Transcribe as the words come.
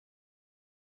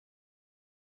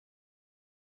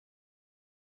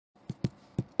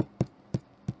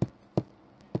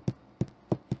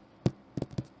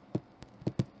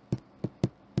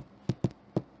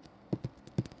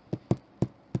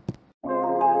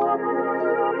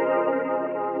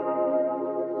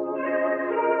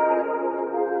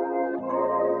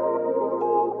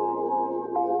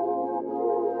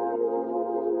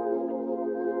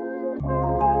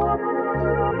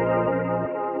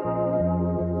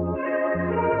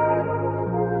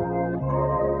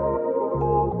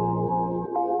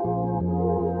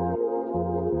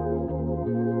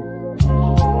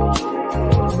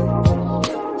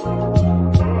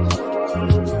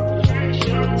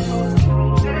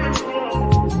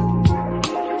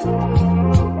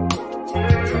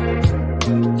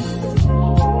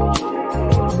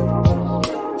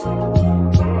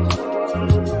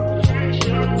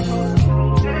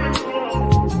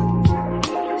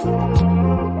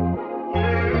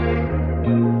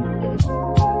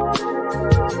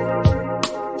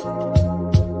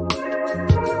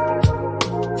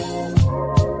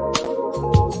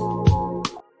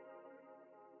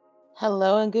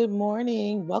Good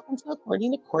morning. Welcome to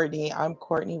According to Courtney. I'm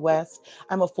Courtney West.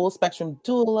 I'm a full spectrum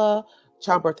doula,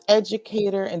 childbirth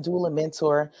educator, and doula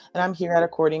mentor, and I'm here at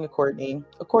According to Courtney.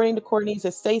 According to Courtney is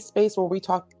a safe space where we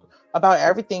talk about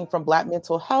everything from Black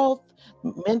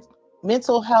men-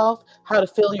 mental health, how to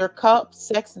fill your cup,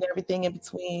 sex, and everything in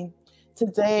between.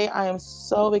 Today, I am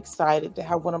so excited to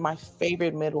have one of my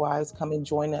favorite midwives come and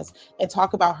join us and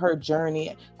talk about her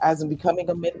journey as in becoming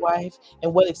a midwife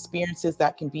and what experiences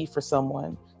that can be for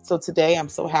someone. So today I'm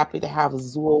so happy to have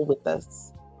Zool with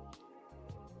us.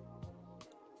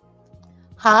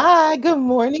 Hi, good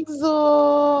morning,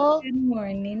 Zool. Good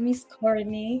morning, Miss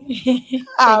Courtney.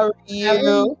 How Thank are you for having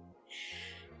me. you?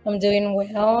 I'm doing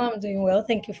well. I'm doing well.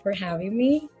 Thank you for having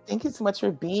me. Thank you so much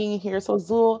for being here. So,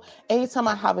 Zool, anytime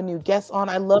I have a new guest on,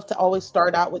 I love to always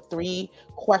start out with three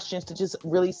questions to just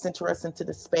really center us into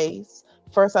the space.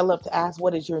 First, I love to ask,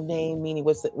 what is your name? Meaning,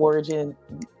 what's the origin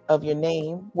of your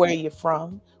name? Where are you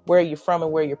from? Where are you from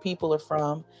and where your people are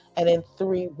from? And then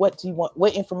three, what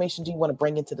information do you want to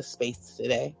bring into the space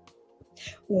today?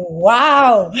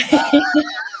 Wow.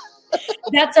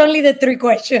 That's only the three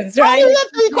questions, right? Only the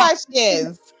three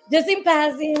questions. Just in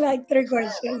passing, like three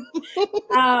questions.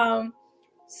 Um,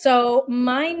 so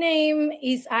my name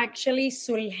is actually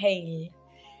Sulhail.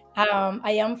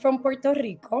 I am from Puerto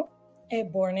Rico,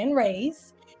 born and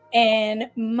raised. And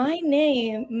my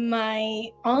name, my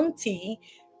auntie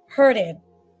heard it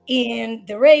in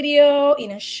the radio,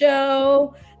 in a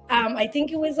show. I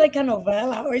think it was like a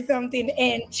novela or something,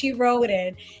 and she wrote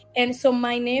it. And so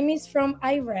my name is from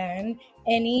Iran,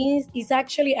 and is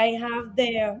actually, I have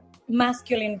the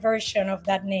masculine version of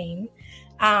that name.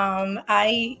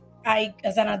 I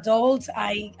as an adult,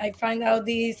 I find out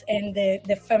this, and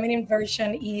the feminine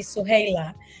version is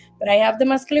Suhaila, but I have the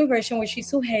masculine version, which is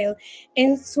Suhail,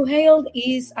 and Suhail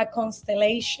is a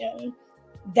constellation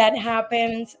that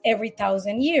happens every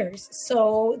 1,000 years.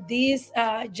 So this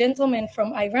gentleman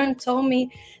from Iran told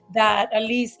me that at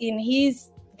least in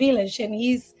his village, and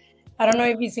he's, I don't know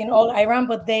if it's in all Iran,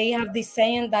 but they have this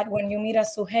saying that when you meet a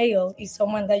Suhail, is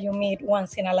someone that you meet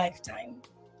once in a lifetime.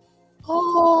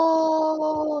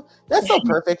 Oh, that's so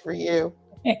perfect for you.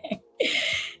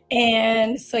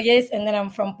 And so yes, and then I'm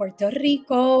from Puerto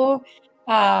Rico,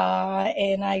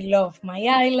 and I love my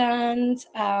island.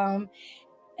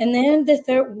 And then the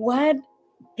third, what?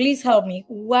 Please help me.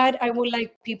 What I would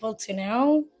like people to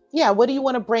know. Yeah, what do you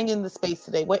want to bring in the space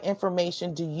today? What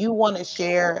information do you want to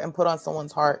share and put on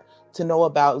someone's heart to know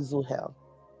about Zuhel?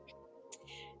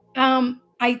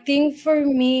 I think for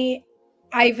me,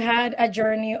 I've had a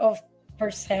journey of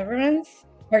perseverance,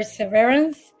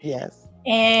 Yes.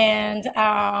 and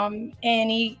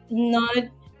it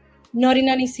not in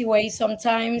an easy way.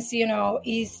 Sometimes,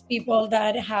 is people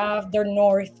that have their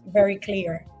north very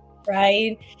clear,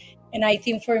 right? And I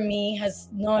think for me has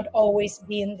not always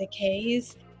been the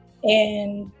case,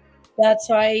 and that's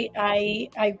why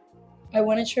I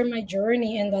want to share my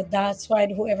journey, and that's why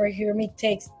whoever hear me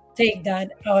take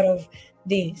that out of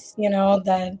this,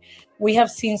 that we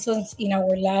have seasons in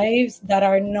our lives that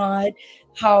are not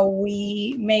how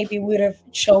we maybe would have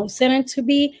chosen it to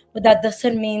be, but that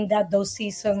doesn't mean that those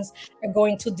seasons are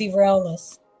going to derail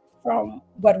us from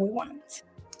what we want.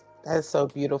 That is so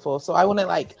beautiful. So I want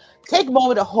to take a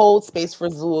moment to hold space for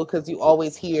Zul because you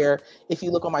always hear, if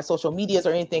you look on my social medias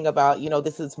or anything about,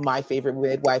 this is my favorite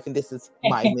midwife and this is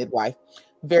my midwife.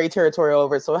 Very territorial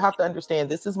over it. So I have to understand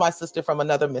this is my sister from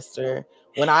another mister.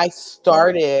 When I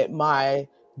started my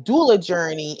doula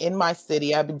journey in my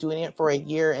city, I've been doing it for a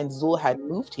year, and Zul had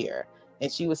moved here.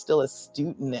 And she was still a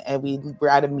student, and we were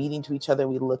at a meeting to each other.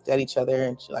 We looked at each other,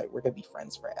 and she's like, "We're gonna be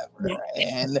friends forever."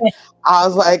 And I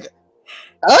was like,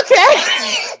 okay.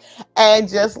 And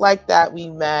just like that, we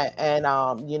met, and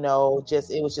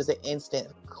just it was just an instant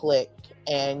click.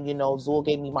 And Zul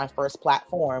gave me my first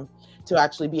platform to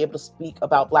actually be able to speak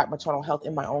about Black maternal health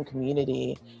in my own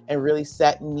community, and really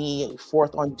set me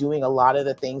forth on doing a lot of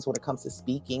the things when it comes to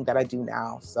speaking that I do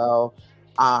now. So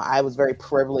I was very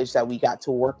privileged that we got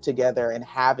to work together and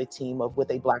have a team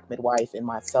with a Black midwife and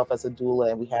myself as a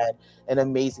doula, and we had an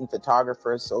amazing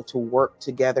photographer. So to work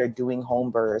together doing home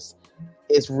births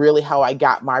is really how I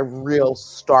got my real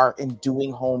start in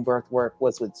doing home birth work,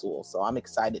 was with Zul. So I'm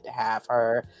excited to have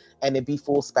her and it be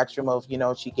full spectrum of,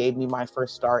 she gave me my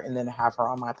first start, and then to have her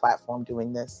on my platform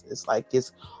doing this. It's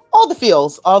all the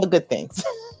feels, all the good things.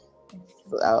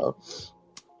 So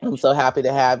I'm so happy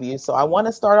to have you. So I want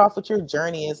to start off with your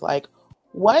journey is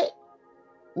what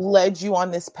led you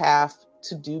on this path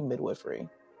to do midwifery?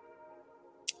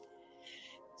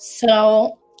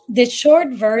 So the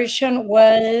short version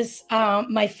was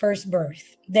my first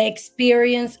birth, the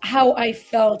experience, how I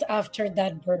felt after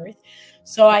that birth.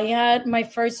 So I had my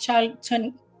first child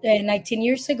 19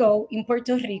 years ago in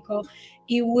Puerto Rico.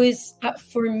 It was,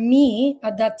 for me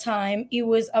at that time, it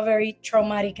was a very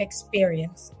traumatic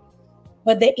experience.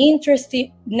 But the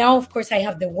interesting, now, of course, I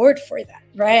have the word for that,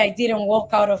 right? I didn't walk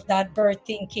out of that birth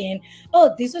thinking,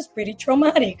 oh, this was pretty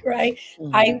traumatic, right? Mhm.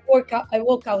 I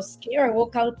walk out scared. I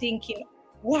walk out thinking,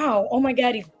 wow, oh my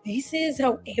God, if this is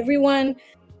how everyone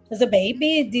has a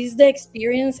baby, this is the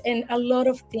experience. And a lot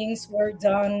of things were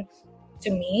done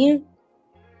to me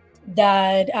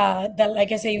that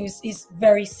like I say is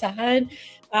very sad,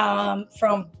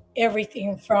 from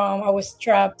everything from I was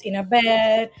trapped in a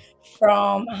bed,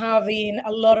 from having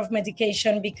a lot of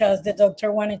medication because the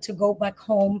doctor wanted to go back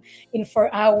home in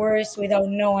 4 hours without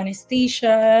no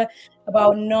anesthesia,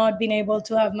 about not being able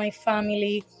to have my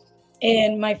family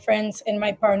and my friends and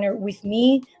my partner with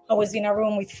me. I was in a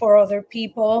room with four other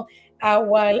people,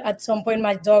 while at some point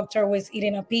my doctor was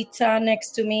eating a pizza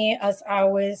next to me as I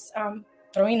was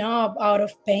throwing up out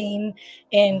of pain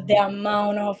and the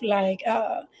amount of like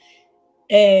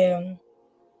um,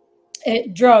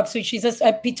 drugs, which is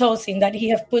a pitocin that he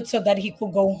have put so that he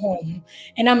could go home.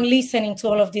 And I'm listening to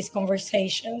all of these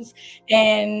conversations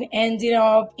and ended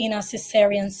up in a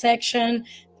cesarean section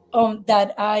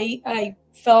that I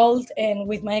felt, and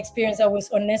with my experience, that was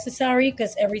unnecessary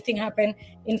because everything happened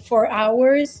in 4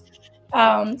 hours,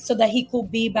 so that he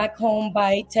could be back home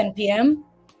by 10 p.m.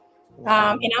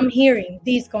 Wow. And I'm hearing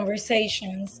these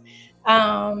conversations.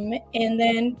 And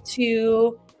then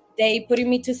they putting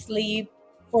me to sleep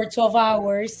for 12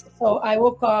 hours. So I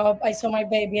woke up, I saw my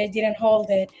baby, I didn't hold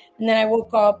it. And then I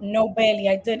woke up, no belly.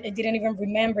 I didn't even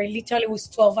remember. It literally was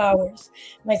 12 hours.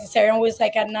 My cesarean was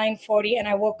like at 9:40 and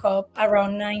I woke up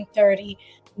around 9:30,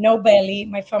 no belly.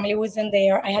 My family wasn't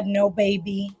there. I had no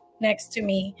baby next to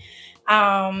me.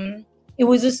 It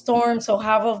was a storm, so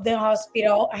half of the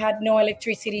hospital I had no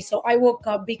electricity. So I woke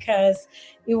up because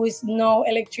it was no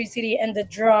electricity, and the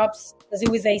drops, because it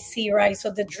was AC, right?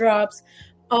 So the drops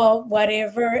of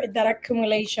whatever that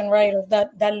accumulation, right, of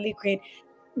that liquid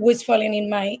was falling in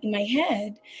my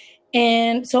head.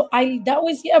 And so I that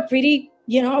was, yeah, pretty,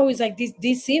 I was like,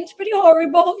 this seems pretty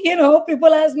horrible.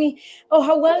 People ask me, oh,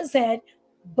 how was it?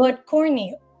 But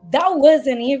Courtney, that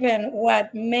wasn't even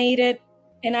what made it,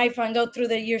 and I found out through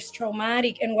the years,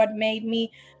 traumatic, and what made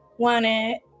me want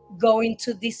to go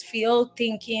into this field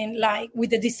thinking like with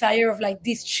the desire of like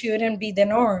this shouldn't be the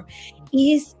norm,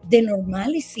 is the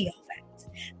normalcy of it.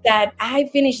 That I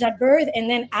finished that birth and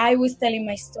then I was telling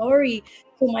my story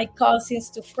to my cousins,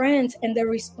 to friends, and the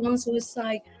response was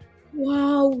like,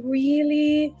 wow,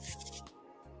 really?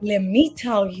 Let me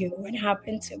tell you what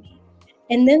happened to me.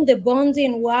 And then the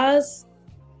bonding was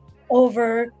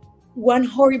over one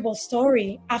horrible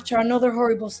story after another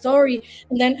horrible story,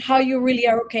 and then how you really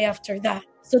are okay after that.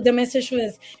 So the message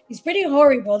was, it's pretty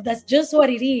horrible, that's just what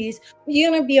it is, but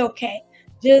you're gonna be okay.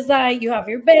 Just like you have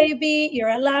your baby, you're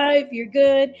alive, you're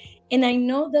good. And I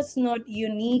know that's not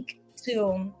unique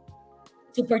to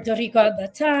Puerto Rico at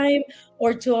that time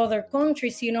or to other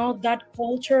countries, that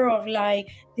culture of like,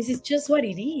 this is just what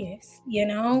it is.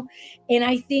 And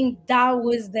I think that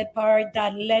was the part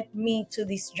that led me to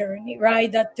this journey,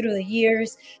 right? That through the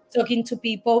years, talking to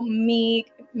people, me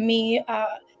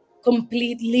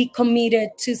completely committed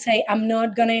to say, I'm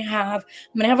gonna have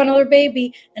another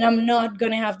baby, and I'm not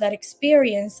gonna have that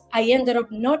experience. I ended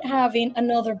up not having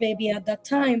another baby at that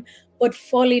time, but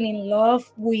falling in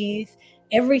love with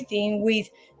everything, with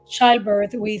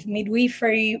childbirth, with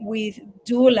midwifery, with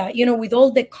doula, with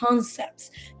all the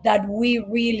concepts that we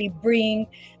really bring,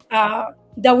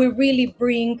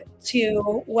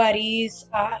 to what is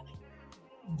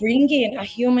bringing a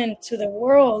human to the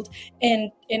world,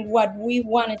 and what we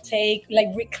want to take, like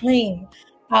reclaim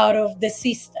out of the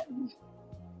system.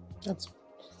 That's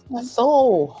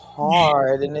so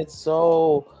hard, and it's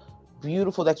so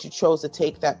beautiful that you chose to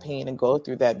take that pain and go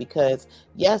through that, because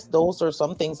yes, those are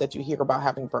some things that you hear about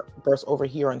having births over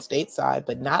here on stateside,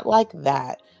 but not like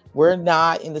that. We're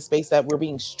not in the space that we're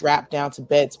being strapped down to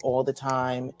beds all the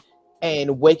time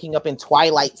and waking up in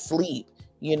twilight sleep.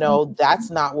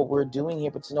 That's not what we're doing here,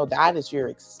 but that is your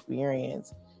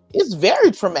experience. It's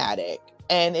very traumatic,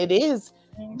 and it is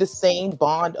the same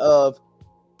bond of,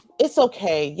 it's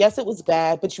okay. Yes, it was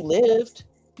bad, but you lived.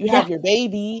 You Yeah, have your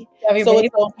baby, every so baby.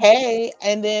 it's okay.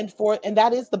 And then and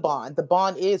that is the bond. The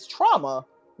bond is trauma.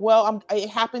 Well, it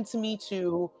happened to me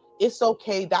too. It's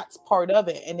okay. That's part of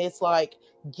it. And it's like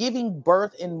giving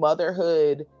birth in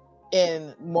motherhood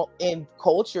in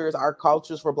cultures, our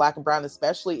cultures for Black and Brown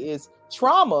especially, is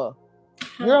trauma.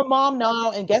 You're a mom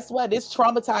now, and guess what? It's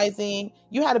traumatizing.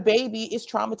 You had a baby. It's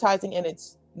traumatizing, and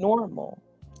it's normal.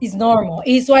 is normal.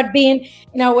 Is what being,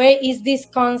 in a way, is this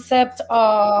concept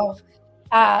of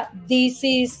uh, this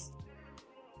is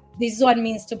this is what it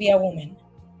means to be a woman.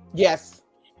 Yes.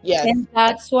 Yes. And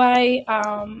that's why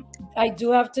I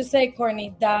do have to say,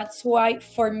 Courtney, that's why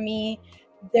for me,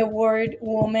 the word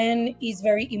woman is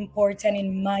very important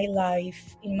in my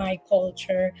life, in my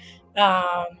culture.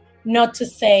 Um, Not to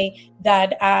say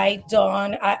that I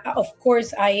don't, of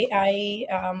course, I, I,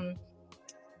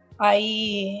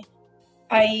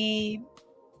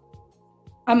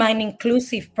 I'm an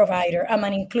inclusive provider. I'm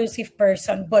an inclusive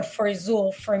person. But for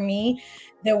Zul, for me,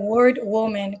 the word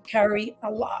woman carry a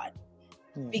lot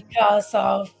because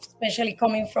of, especially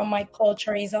coming from my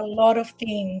culture, is a lot of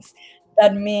things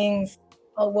that means,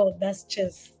 oh well, that's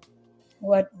just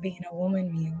what being a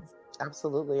woman means.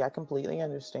 Absolutely. I completely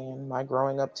understand. My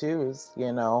growing up too is,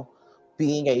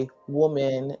 being a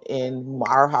woman in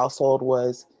our household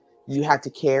was you had to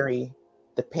carry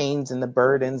the pains and the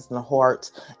burdens and the heart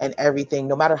and everything.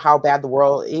 No matter how bad the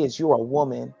world is, you're a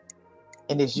woman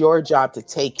and it's your job to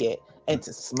take it and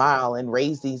to smile and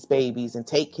raise these babies and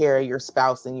take care of your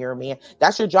spouse and your man.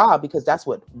 That's your job because that's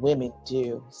what women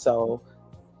do. So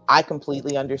I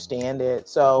completely understand it.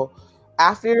 So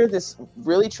after this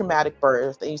really traumatic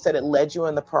birth, and you said it led you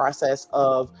in the process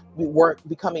of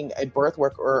becoming a birth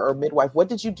worker or midwife. What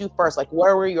did you do first? Like,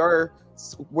 what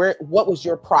was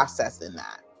your process in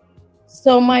that?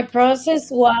 So my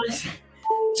process was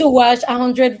to watch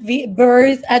 100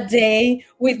 births a day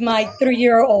with my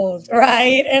 3-year-old,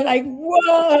 right? And like,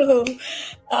 whoa.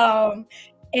 Um,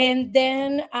 and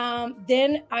then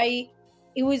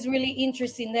it was really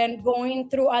interesting. Then going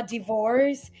through a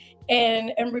divorce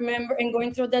and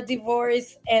going through the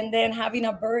divorce and then having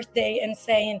a birthday and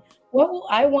saying, what will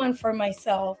I want for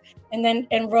myself? And then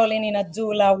enrolling in a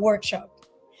doula workshop.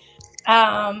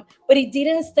 But it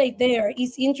didn't stay there.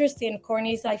 It's interesting,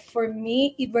 Courtney. It's like for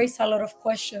me, it raised a lot of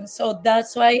questions. So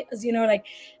that's why, as you know, like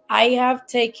I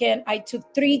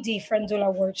took 3 different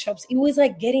doula workshops. It was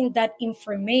like getting that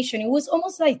information. It was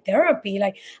almost like therapy.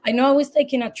 Like I know I was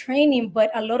taking a training,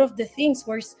 but a lot of the things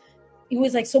were, it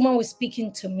was like someone was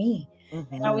speaking to me.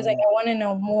 And I was like, Mm-hmm. I want to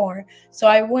know more. So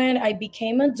I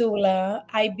became a doula.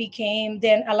 I became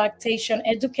then a lactation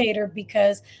educator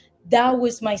because that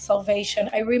was my salvation.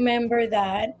 I remember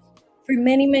that for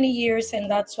many, many years. And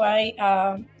that's why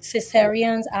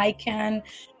cesareans, I can,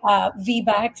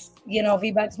 VBACs,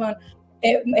 VBACs,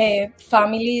 man,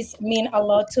 families mean a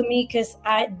lot to me because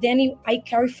I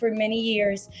carried for many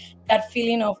years that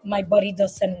feeling of my body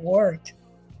doesn't work.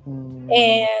 Mm-hmm.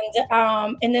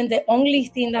 And then the only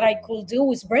thing that I could do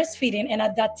was breastfeeding, and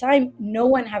at that time no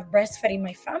one had breastfed in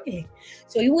my family,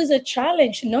 so it was a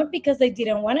challenge, not because they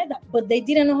didn't want it, but they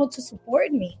didn't know how to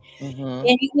support me. Mm-hmm.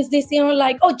 And it was this thing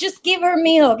like, oh, just give her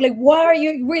milk. Like, why are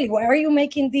you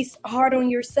making this hard on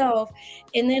yourself?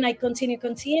 And then I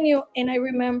continue, and I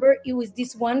remember it was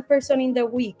this one person in the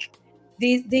week,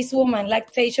 this woman,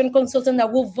 lactation consultant,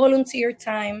 that will volunteer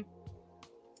time,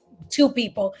 2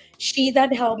 people, she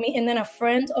that helped me, and then a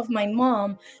friend of my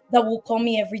mom that will call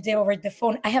me every day over the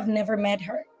phone. I have never met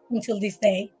her until this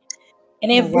day.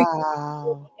 And Oh,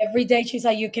 wow. every day she's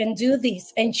like, you can do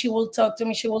this, and she will talk to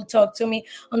me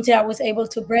until I was able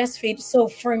to breastfeed. So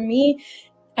for me,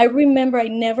 I remember, I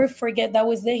never forget, that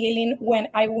was the healing when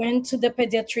I went to the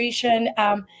pediatrician.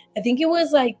 I think it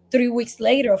was like 3 weeks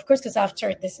later, of course, because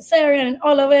after the cesarean and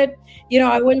all of it,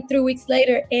 I went 3 weeks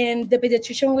later, and the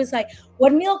pediatrician was like,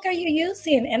 what milk are you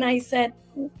using? And I said,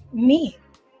 me.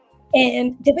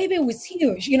 And the baby was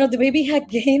huge. The baby had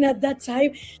gained at that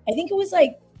time. I think it was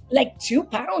like 2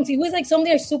 pounds. It was like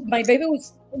something my baby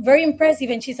was very impressive.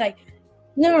 And she's like,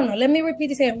 no, let me repeat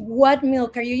this again. What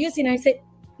milk are you using? I said,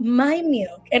 my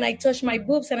milk. And I touched my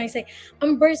boobs and I say,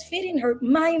 I'm breastfeeding her,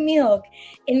 my milk.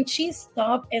 And she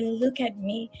stopped and looked at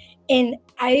me. And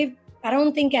I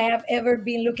don't think I have ever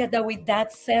been looked at that with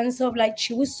that sense of like,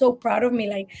 she was so proud of me.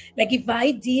 Like if I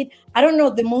did, I don't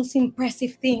know, the most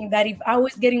impressive thing, that if I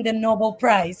was getting the Nobel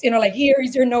Prize, like, here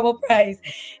is your Nobel Prize.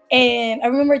 And I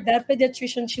remember that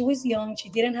pediatrician, she was young, she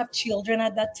didn't have children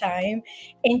at that time.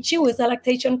 And she was a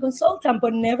lactation consultant,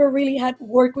 but never really had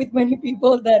worked with many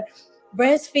people that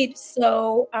breastfeed.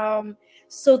 So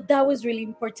that was really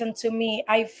important to me.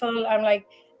 I felt, I'm like,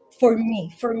 for me,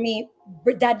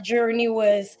 that journey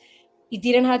was, it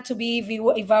didn't have to be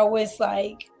if I was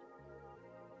like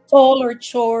tall or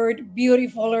short,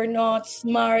 beautiful or not,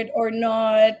 smart or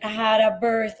not, had a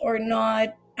birth or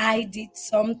not. I did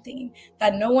something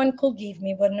that no one could give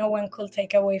me, but no one could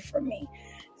take away from me.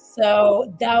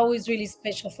 So that was really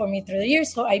special for me through the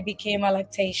years. So I became a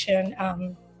lactation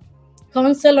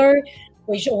counselor,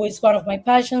 which was one of my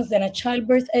passions, then a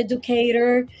childbirth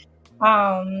educator.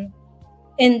 Um,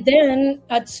 and then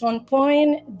at some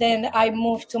point, then I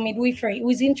moved to midwifery. It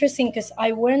was interesting because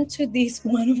I went to this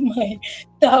one of my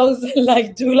thousand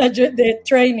like doula the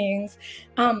trainings.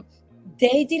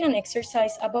 They did an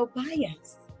exercise about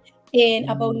bias and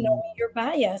about knowing your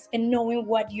bias and knowing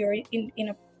what you're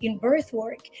in birth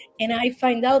work. And I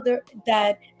find out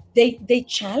that they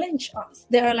challenge us.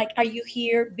 They're like, are you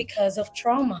here because of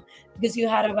trauma, because you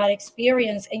had a bad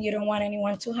experience and you don't want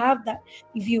anyone to have that?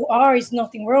 If you are, it's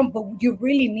nothing wrong, but you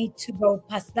really need to go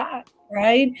past that,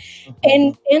 right?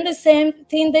 And the same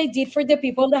thing they did for the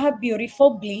people that have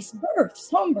beautiful bliss births,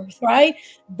 home birth, right?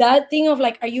 That thing of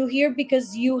like, are you here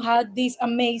because you had this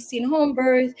amazing home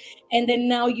birth and then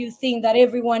now you think that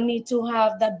everyone needs to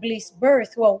have that bliss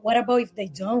birth? Well, what about if they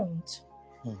don't?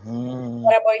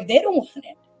 What about if they don't want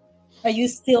it? Are you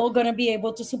still going to be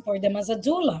able to support them as a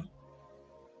doula?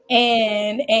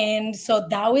 And so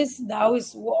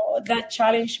that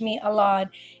challenged me a lot,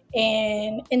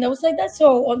 and I was like that.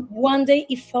 So on one day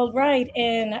it felt right,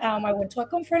 and I went to a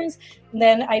conference.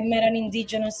 Then I met an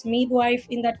indigenous midwife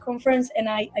in that conference, and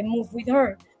I moved with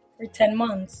her for 10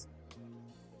 months.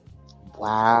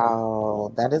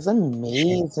 Wow, that is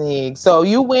amazing. So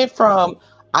you went from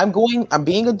I'm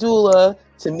being a doula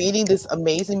to meeting this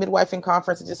amazing midwifing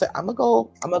conference and just said, I'm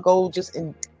gonna go just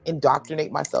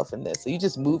indoctrinate myself in this. So you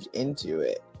just moved into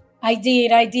it. I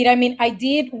did. I mean, I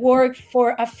did work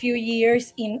for a few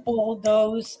years in all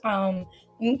those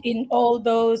in all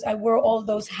those. I wore all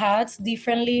those hats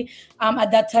differently.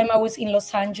 At that time I was in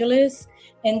Los Angeles,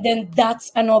 and then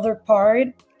that's another part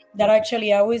that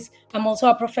actually I'm also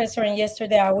a professor, and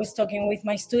yesterday I was talking with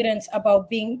my students about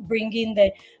bringing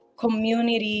the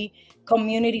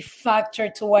community factor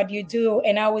to what you do,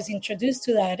 and I was introduced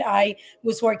to that. I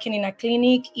was working in a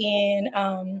clinic in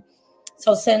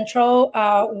South Central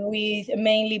with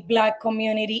mainly Black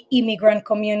community, immigrant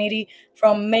community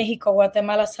from Mexico,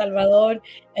 Guatemala, Salvador,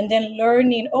 and then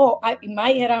learning. In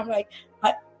my head I'm like,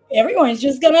 everyone's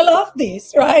just gonna love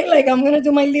this, right? Like, I'm gonna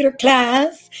do my little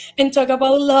class and talk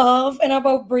about love and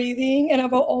about breathing and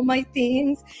about all my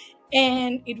things.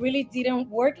 And it really didn't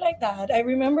work like that. I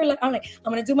remember, I'm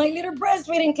gonna do my little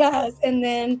breastfeeding class, and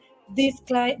then this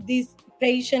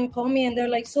patient called me and they're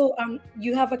like, so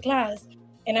you have a class.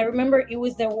 And I remember it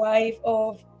was the wife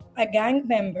of a gang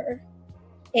member,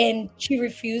 and she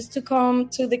refused to come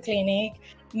to the clinic.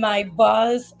 My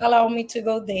boss allowed me to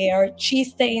go there. She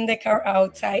stayed in the car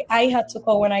outside. I had to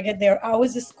go when I get there. I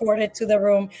was escorted to the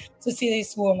room to see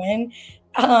this woman.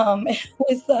 It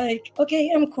was like,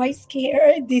 okay, I'm quite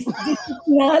scared. This is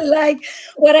not like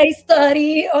what I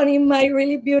study on in my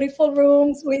really beautiful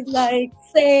rooms with like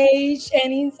sage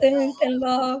and incense and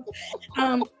love.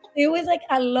 It was like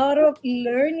a lot of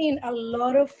learning, a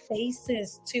lot of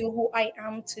faces to who I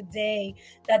am today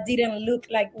that didn't look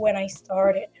like when I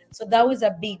started. So that was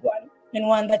a big one, and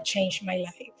one that changed my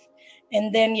life.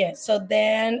 And then, so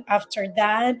then after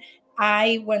that,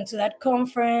 I went to that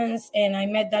conference and I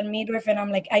met that midwife, and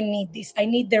I'm like, I need this. I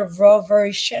need the raw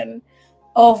version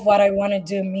of what I want to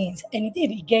do means. And he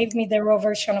did. He gave me the raw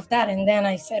version of that. And then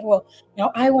I said, well,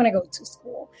 now I want to go to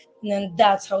school. And then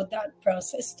that's how that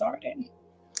process started.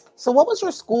 So what was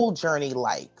your school journey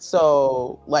like?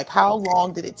 So like, how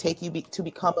long did it take you to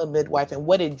become a midwife, and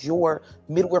what did your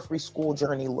midwifery school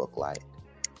journey look like?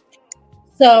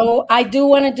 So I do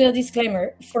want to do a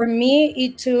disclaimer. For me,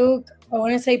 it took, I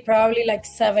want to say probably like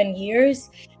 7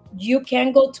 years. You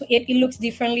can go to it. It looks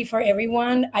differently for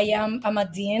everyone. I'm a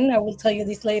dean. I will tell you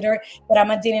this later, but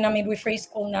I'm a dean in a midwifery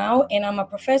school now, and I'm a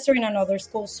professor in another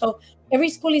school. So every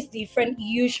school is different.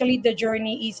 Usually the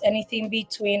journey is anything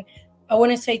between, I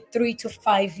want to say 3 to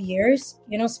 5 years,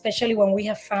 especially when we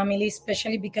have families,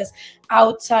 especially because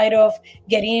outside of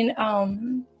getting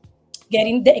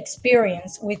the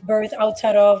experience with birth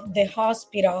outside of the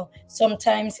hospital,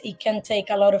 sometimes it can take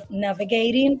a lot of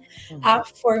navigating.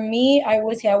 For me, I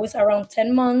was around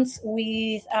 10 months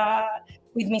with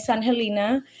Miss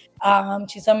Angelina.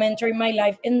 She's a mentor in my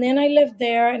life. And then I left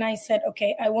there and I said,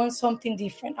 okay, I want something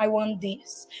different. I want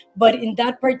this. But in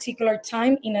that particular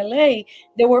time in LA,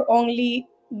 there were only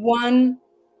one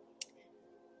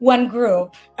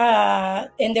group,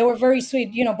 and they were very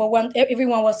sweet, but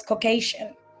everyone was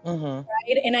Caucasian.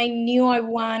 Right? And I knew I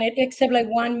wanted, except like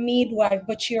one midwife,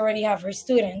 but she already have her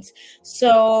students.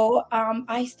 So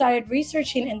I started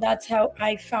researching, and that's how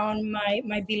I found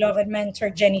my beloved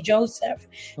mentor, Jenny Joseph.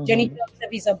 Jenny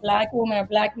Joseph is a Black woman, a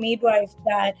Black midwife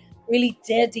that really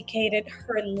dedicated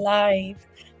her life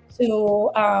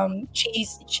to,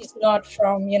 she's not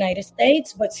from United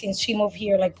States, but since she moved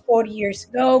here like 40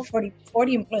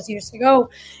 and plus years ago,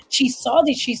 she saw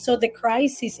the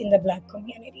crisis in the Black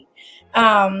community.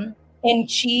 and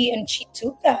she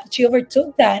took that, she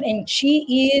overtook that, and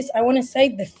she is, I want to say,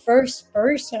 the first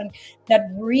person that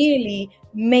really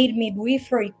made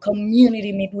midwifery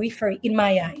community midwifery in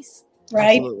my eyes,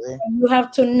 right? Absolutely. You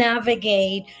have to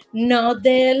navigate, not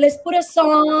the let's put a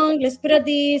song, let's put a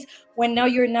this, when now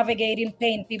you're navigating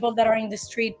pain, people that are in the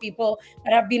street, people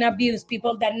that have been abused,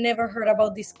 people that never heard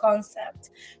about this concept.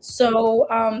 So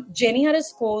Jenny had a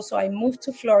school, so I moved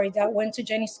to Florida, went to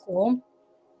Jenny's school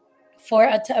for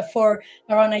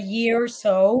around a year or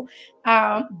so.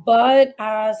 But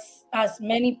as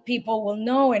many people will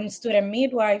know, and student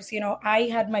midwives, I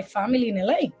had my family in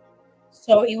LA,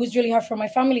 so it was really hard for my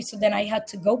family. So then I had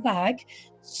to go back.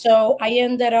 So I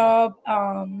ended up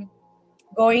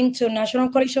going to National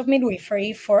College of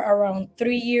Midwifery for around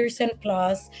 3 years and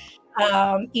plus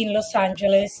in Los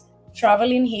Angeles,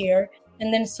 traveling here,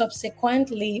 and then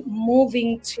subsequently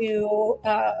moving to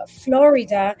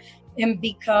Florida. And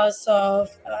because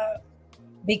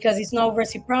it's no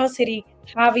reciprocity,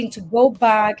 having to go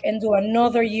back and do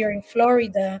another year in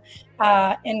Florida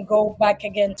and go back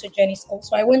again to Jenny School.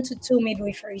 So I went to 2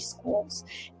 midwifery schools,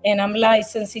 and I'm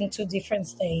licensed in 2 different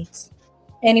states.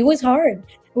 And it was hard.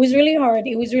 It was really hard.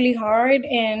 It was really hard.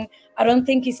 And I don't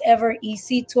think it's ever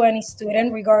easy to any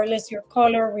student, regardless your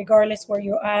color, regardless where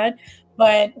you're at.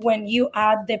 But when you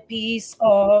add the piece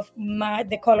of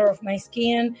the color of my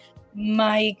skin,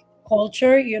 my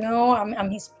culture,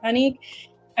 I'm Hispanic.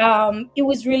 It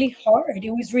was really hard.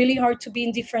 It was really hard to be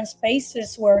in different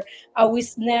spaces where I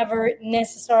was never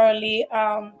necessarily,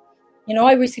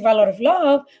 I received a lot of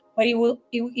love, but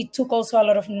it took also a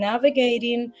lot of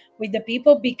navigating with the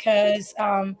people, because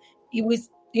it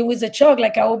was a shock.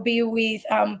 Like I would be with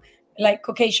like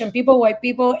Caucasian people, white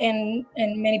people, and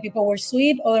many people were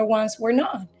sweet, other ones were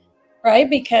not, right?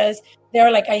 Because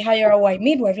they're like, I hire a white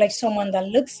midwife, like someone that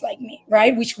looks like me,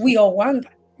 right? Which we all want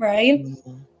that, right?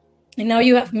 Mm-hmm. And now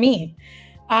you have me.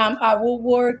 I will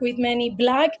work with many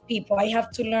Black people. I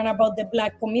have to learn about the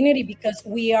Black community because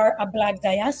we are a Black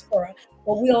diaspora,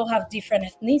 but we all have different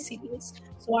ethnicities.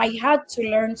 So I had to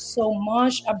learn so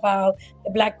much about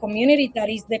the Black community. That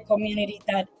is the community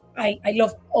that I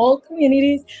love all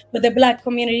communities, but the Black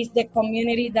community is the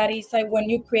community that is like when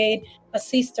you create a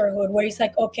sisterhood where it's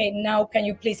like, okay, now can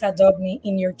you please adopt me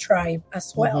in your tribe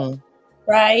as well? Mm-hmm.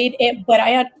 Right? But I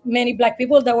had many Black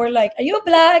people that were like, are you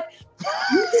Black?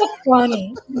 You're so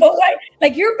funny. But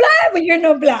like you're Black, but you're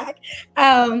not Black.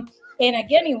 And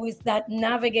again, it was that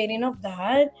navigating of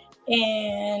that.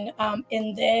 And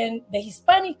then the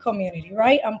Hispanic community,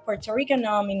 right? I'm Puerto Rican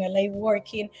now. I'm in LA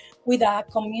working with a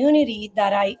community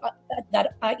that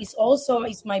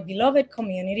is my beloved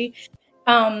community.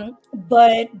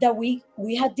 But that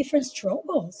we had different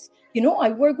struggles. I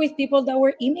work with people that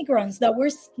were immigrants, that were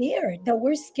scared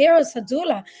as a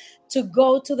doula to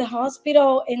go to the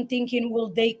hospital and thinking, will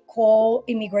they call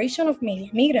immigration of me,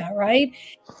 Mira, right?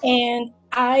 And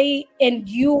I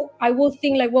will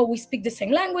think like, well, we speak the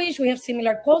same language, we have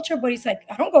similar culture, but it's like,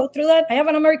 I don't go through that. I have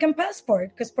an American passport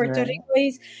because Puerto Rico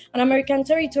is an American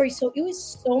territory. So it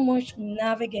was so much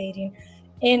navigating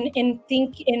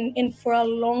and for a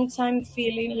long time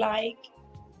feeling like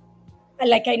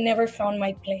I never found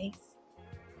my place,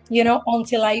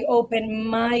 until I opened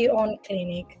my own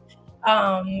clinic.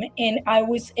 And I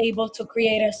was able to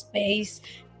create a space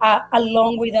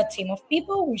along with a team of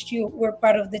people, which you were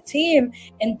part of the team.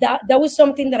 And that was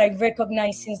something that I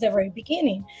recognized since the very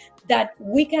beginning, that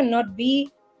we cannot be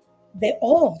the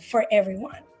all for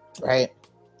everyone. Right.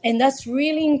 And that's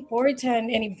really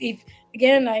important. And if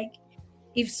again, like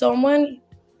if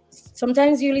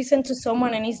sometimes you listen to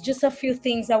someone and it's just a few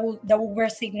things that will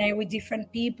resonate with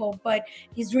different people, but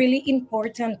it's really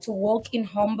important to walk in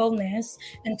humbleness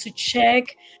and to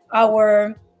check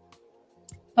our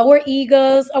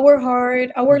egos, our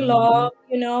heart, our love,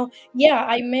 Yeah,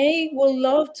 I will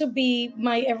love to be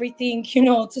my everything,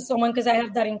 to someone because I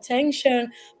have that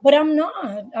intention, but I'm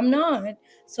not.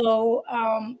 So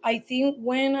I think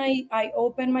when I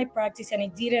opened my practice and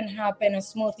it didn't happen as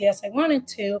smoothly as I wanted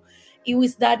to, it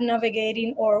was that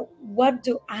navigating, or what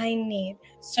do I need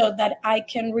so that I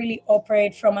can really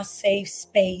operate from a safe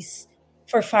space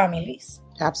for families.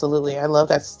 Absolutely. I love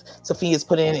that Sophia's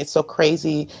put in. It's so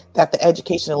crazy that the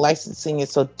education and licensing is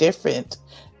so different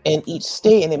in each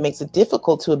state, and it makes it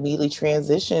difficult to immediately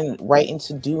transition right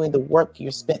into doing the work you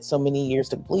spent so many years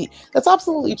to complete. That's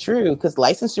absolutely true, because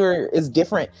licensure is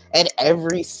different and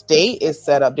every state is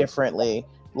set up differently.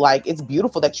 Like, it's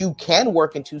beautiful that you can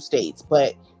work in 2 states,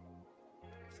 but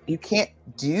you can't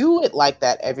do it like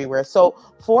that everywhere. So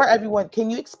for everyone, can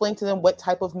you explain to them what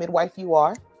type of midwife you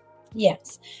are?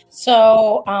 Yes.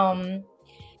 So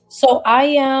So I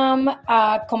am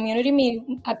a community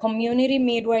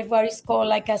midwife, what is called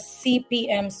like a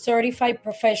CPM, certified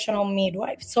professional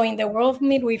midwife. So in the world of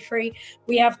midwifery,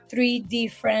 we have three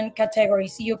different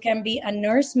categories. You can be a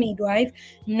nurse midwife.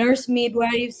 Nurse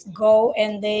midwives go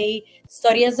and they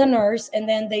study as a nurse, and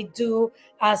then they do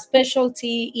a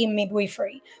specialty in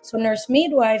midwifery. So nurse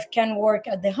midwife can work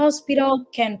at the hospital,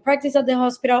 can practice at the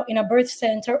hospital, in a birth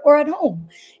center, or at home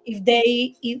if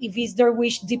it's their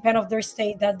wish, depend of their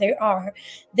state that they are.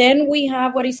 Then we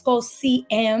have what is called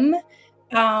CM.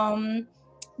 Um,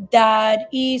 that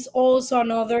is also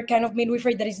another kind of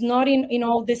midwifery that is not in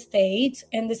all the states,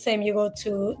 and the same, you go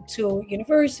to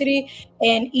university,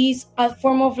 and is a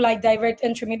form of like direct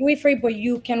entry midwifery, but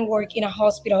you can work in a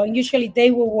hospital, and usually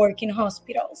they will work in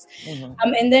hospitals.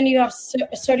 And then you have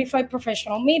certified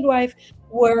professional midwife,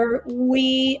 where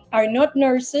we are not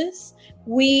nurses.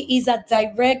 We is a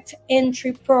direct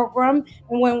entry program,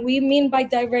 and when we mean by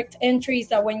direct entry is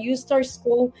that when you start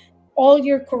school, all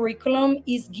your curriculum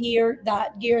is geared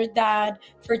that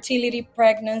fertility,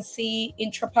 pregnancy,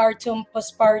 intrapartum,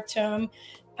 postpartum,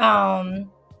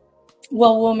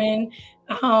 woman,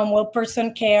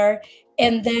 person care,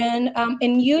 and then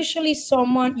and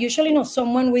someone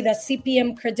with a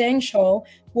CPM credential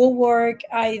will work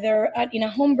either in a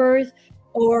home birth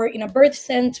or in a birth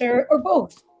center, or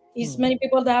both. Is many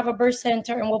people that have a birth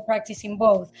center and will practice in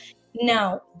both.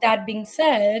 Now, that being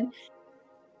said,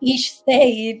 each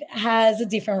state has a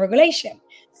different regulation.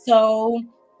 So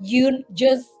you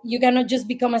cannot just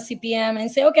become a CPM and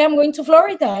say, okay, I'm going to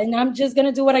Florida and I'm just going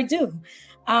to do what I do.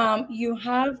 You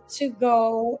have to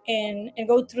go and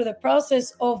go through the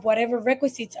process of whatever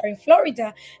requisites are in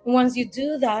Florida. And once you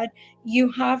do that,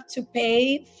 you have to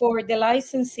pay for the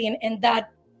licensing, and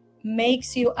that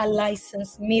makes you a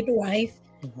licensed midwife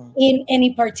in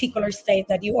any particular state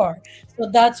that you are. So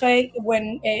that's why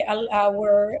when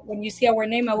you see our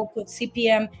name, I will put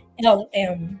CPM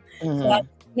LM. So that,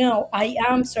 no, I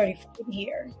am certified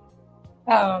here.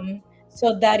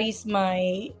 So that is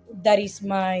my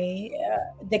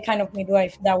the kind of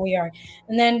midwife that we are.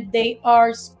 And then they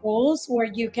are schools where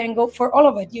you can go for all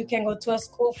of it. You can go to a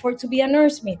school to be a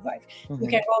nurse midwife. You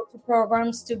can go to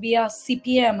programs to be a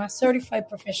CPM, a certified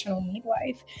professional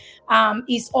midwife.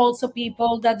 Is also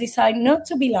people that decide not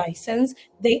to be licensed.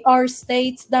 They are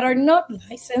states that are not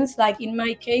licensed, like in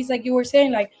my case, like you were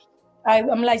saying, like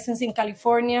I'm licensed in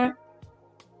California,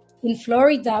 in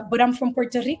Florida, but I'm from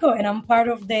Puerto Rico, and I'm part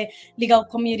of the legal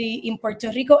community in Puerto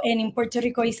Rico. And in Puerto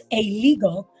Rico is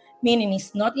illegal, meaning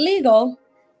it's not legal,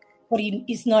 but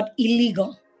it's not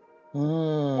illegal.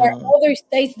 There are other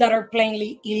states that are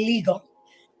plainly illegal.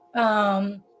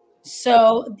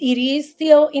 So it is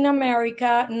still in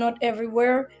America, not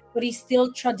everywhere, but it's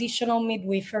still traditional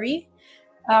midwifery.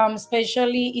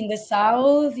 Especially in the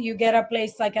South, you get a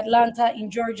place like Atlanta, in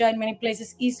Georgia, in many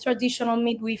places is traditional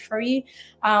midwifery,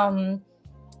 and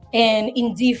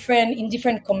in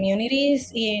different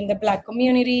communities, in the Black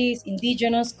communities,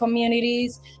 indigenous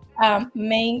communities,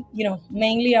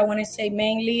 mainly, I want to say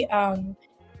mainly, and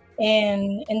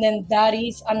then that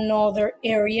is another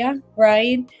area,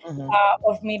 right,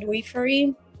 of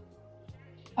midwifery,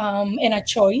 and a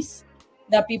choice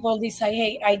that people decide,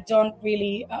 hey, I don't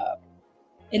really.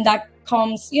 And that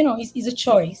comes, is a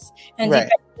choice, and right.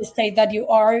 Depending on the state that you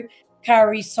are,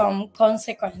 carry some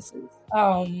consequences.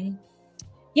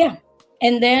 Yeah,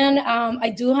 and then I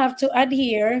do have to add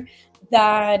here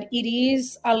that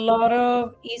it's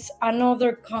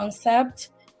another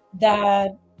concept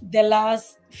that the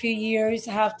last few years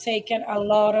have taken a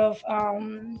lot of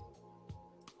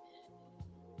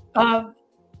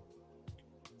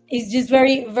it's just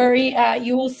very, very,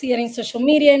 you will see it in social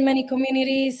media in many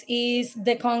communities, is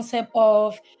the concept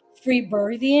of free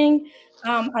birthing.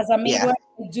 As a midwife,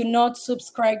 I do not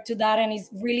subscribe to that, and it's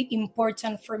really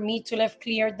important for me to leave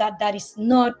clear that that is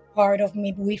not part of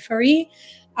midwifery.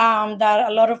 That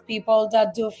a lot of people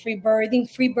that do free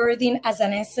birthing as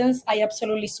an essence, I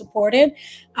absolutely support it,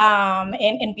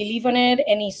 and believe in it,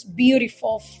 and it's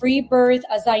beautiful. Free birth,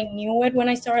 as I knew it when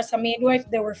I started as a midwife,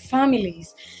 there were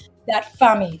families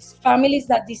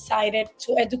that decided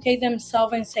to educate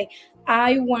themselves and say,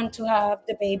 I want to have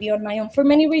the baby on my own for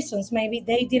many reasons. Maybe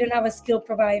they didn't have a skilled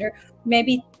provider.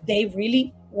 Maybe they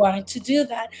really wanted to do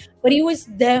that. But it was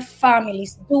the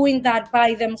families doing that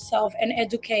by themselves and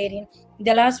educating. In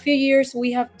the last few years,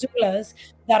 we have doulas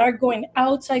that are going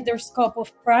outside their scope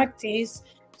of practice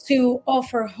to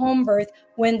offer home birth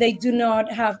when they do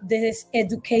not have this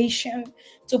education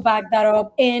to back that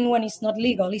up, and when it's not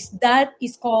legal. That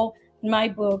is called, in my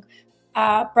book,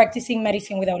 practicing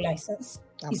medicine without license.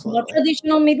 It's not Absolutely.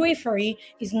 traditional midwifery.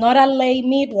 It's not a lay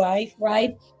midwife,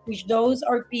 right? Which those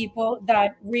are people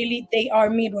that really they are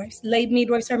midwives. Lay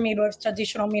midwives are midwives.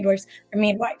 Traditional midwives are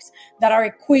midwives that are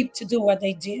equipped to do what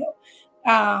they do.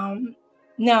 Um,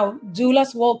 Now,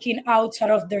 doulas walking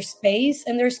outside of their space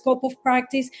and their scope of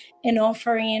practice and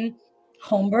offering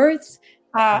home births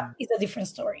is a different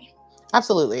story.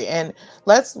 Absolutely. And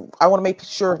I want to make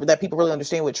sure that people really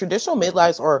understand what traditional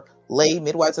midwives or lay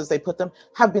midwives, as they put them,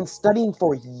 have been studying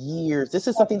for years. This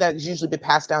is something that has usually been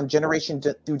passed down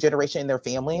through generation in their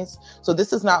families. So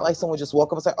this is not like someone just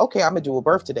woke up and said, okay, I'm going to do a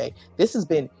birth today. This has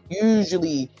been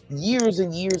usually years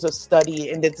and years of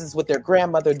study. And this is what their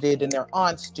grandmother did and their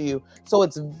aunts do. So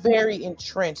it's very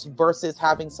entrenched versus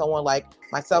having someone like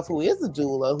myself, who is a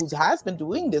doula, who has been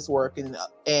doing this work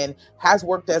and has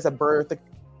worked as a birth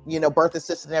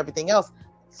assistant and everything else,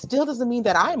 still doesn't mean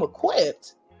that I'm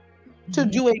equipped to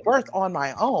do a birth on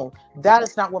my own. That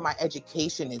is not what my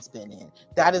education has been in.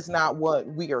 That is not what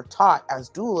we are taught as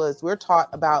doulas. We're taught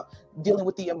about dealing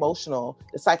with the emotional,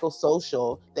 the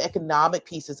psychosocial, the economic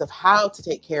pieces of how to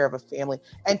take care of a family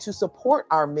and to support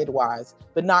our midwives,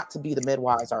 but not to be the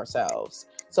midwives ourselves.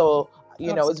 So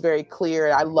it's very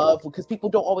clear. I love, because people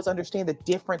don't always understand the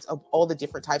difference of all the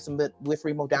different types of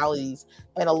midwifery modalities.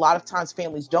 And a lot of times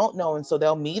families don't know. And so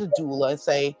they'll meet a doula and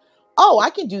say, oh, I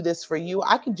can do this for you.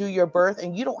 I can do your birth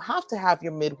and you don't have to have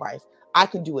your midwife. I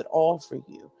can do it all for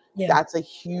you. Yeah. That's a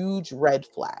huge red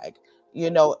flag. You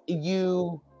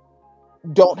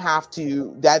don't have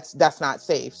to, that's not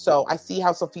safe. So I see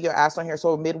how Sophia asked on here.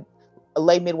 So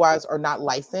lay midwives are not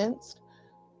licensed.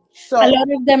 So a lot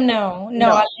of them no.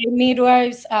 Lay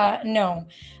midwives, no.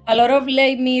 A lot of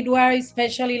lay midwives,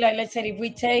 especially like, let's say, if we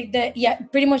take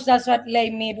pretty much that's what lay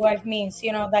midwife means.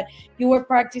 That you were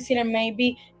practicing and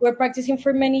maybe you were practicing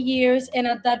for many years, and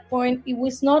at that point it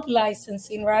was not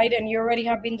licensing, right? And you already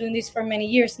have been doing this for many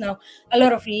years now. A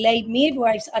lot of lay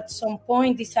midwives at some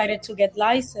point decided to get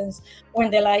licensed when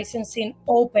the licensing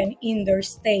opened in their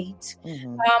state.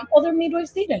 Other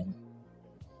midwives didn't.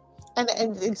 And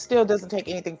it still doesn't take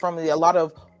anything from it. A lot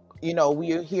of,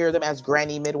 we hear them as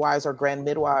granny midwives or grand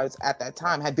midwives at that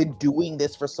time had been doing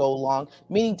this for so long.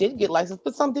 Many did get licensed,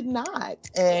 but some did not.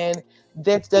 And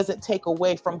that doesn't take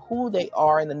away from who they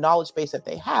are and the knowledge base that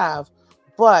they have.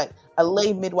 But a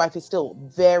lay midwife is still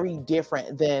very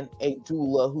different than a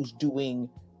doula who's doing,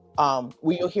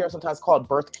 you'll hear sometimes called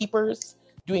birth keepers,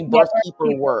 doing birth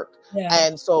keeper work. Yeah.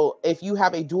 And so if you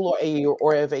have a doula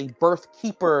or if a birth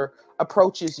keeper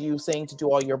approaches you saying to do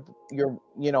all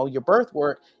your birth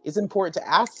work, it's important to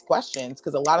ask questions,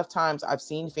 because a lot of times I've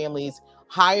seen families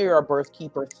hire a birth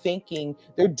keeper thinking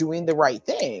they're doing the right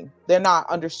thing. They're not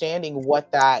understanding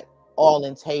what that all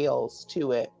entails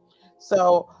to it.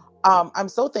 So I'm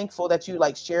so thankful that you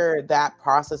shared that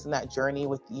process and that journey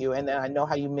with you. And then I know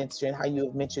how you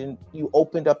mentioned you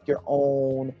opened up your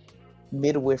own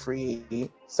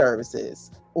midwifery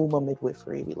services, Uma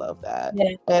Midwifery. We love that.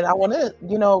 Yeah. And I want to,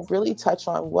 really touch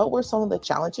on what were some of the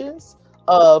challenges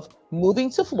of moving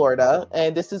to Florida.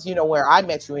 And this is, where I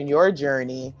met you in your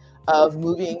journey of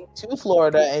moving to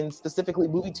Florida, and specifically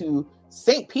moving to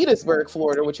St. Petersburg,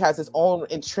 Florida, which has its own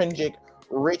intrinsic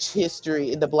rich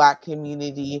history in the Black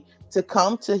community, to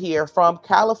come to here from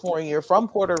California, from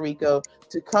Puerto Rico,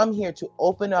 to come here to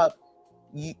open up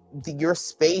your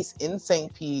space in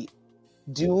St. Pete,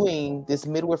 doing this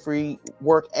midwifery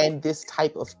work and this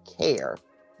type of care.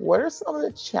 What are some of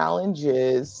the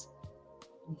challenges,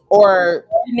 or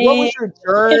what was your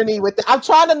journey with it? I'm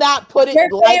trying to not put it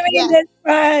like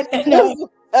that. No.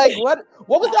 Like what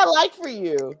was that like for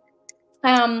you?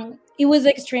 It was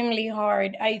extremely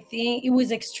hard. I think it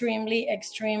was extremely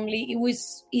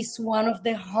it's one of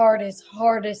the hardest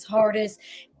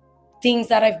things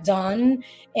that I've done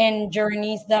and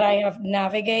journeys that I have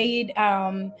navigated.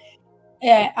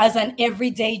 As an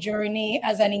everyday journey,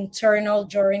 as an internal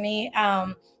journey.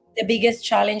 The biggest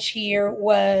challenge here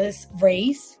was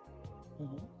race.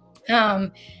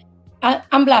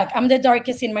 I'm Black. I'm the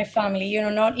darkest in my family,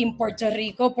 not in Puerto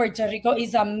Rico. Puerto Rico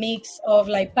is a mix of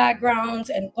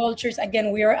backgrounds and cultures.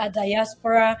 Again, we are a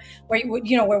diaspora where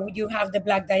you have the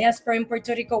Black diaspora in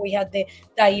Puerto Rico. We had the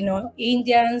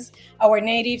Indians, our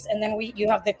natives, and then you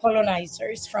have the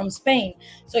colonizers from Spain.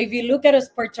 So if you look at us,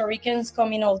 Puerto Ricans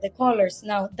come in all the colors.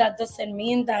 Now, that doesn't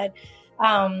mean that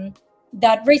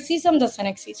that racism doesn't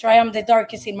exist, right? I'm the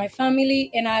darkest in my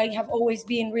family, and I have always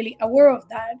been really aware of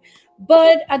that.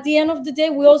 But at the end of the day,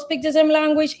 we all speak the same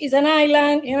language. It's an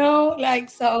island,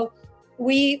 so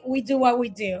we do what we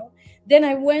do. Then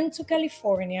I went to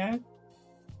California,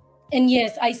 And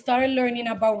yes, I started learning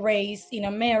about race in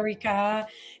America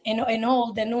and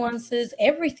all the nuances,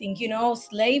 everything,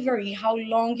 slavery, how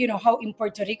long, how in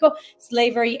Puerto Rico,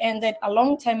 slavery ended a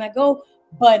long time ago,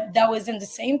 but that wasn't the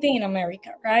same thing in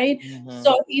America, right? Mm-hmm.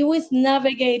 So it was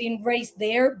navigating race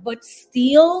there, but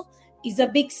still is a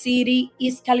big city,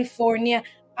 is California.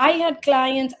 I had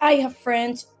clients, I have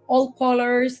friends, all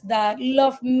colors that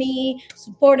love me,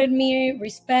 supported me,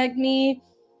 respect me,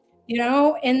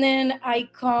 and then I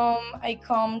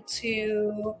come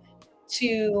to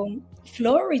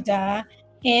Florida,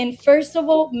 and first of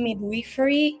all,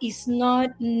 midwifery is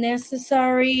not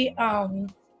necessary.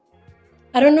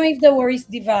 I don't know if the word is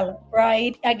developed,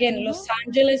 right? Again, Los Mm-hmm.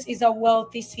 Angeles is a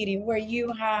wealthy city where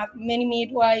you have many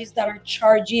midwives that are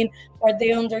charging or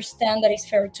they understand that it's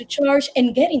fair to charge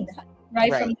and getting that,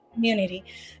 right, from Right. the community.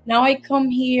 Now I come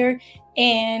here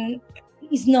and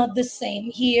it's not the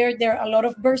same. Here, there are a lot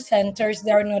of birth centers.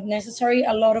 There are not necessarily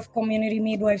a lot of community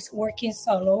midwives working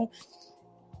solo.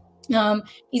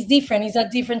 It's different. It's a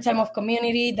different type of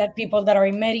community that people that are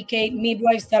in Medicaid,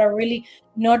 midwives that are really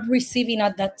not receiving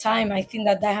at that time. I think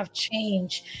that have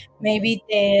changed. Mm-hmm. Maybe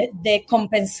the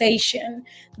compensation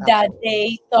that Absolutely.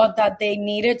 they thought that they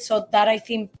needed. So that I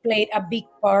think played a big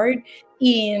part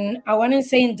in, I want to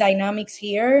say, in dynamics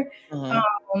here.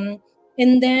 Mm-hmm. Um,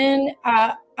 and then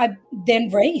then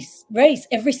race.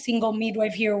 Every single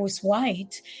midwife here was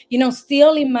white.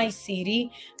 Still in my city.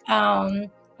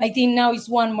 I think now it's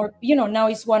one more, now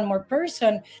it's one more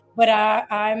person, but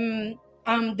I'm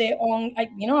the only, I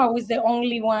was the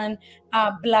only one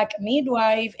Black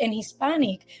midwife and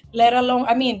Hispanic, let alone,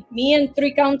 I mean, me and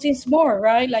three counties more,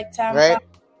 right? Like Tampa,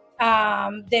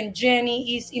 Right. then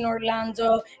Jenny is in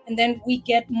Orlando, and then we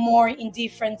get more in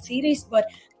different cities. But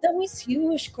that was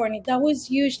huge, Courtney. That was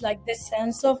huge. Like the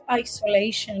sense of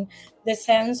isolation, the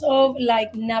sense of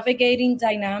like navigating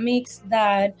dynamics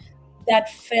that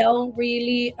felt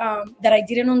really that I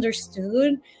didn't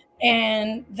understood,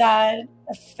 and that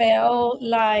felt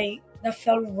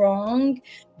wrong,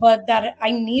 but that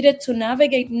I needed to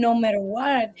navigate no matter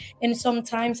what. And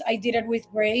sometimes I did it with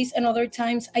grace, and other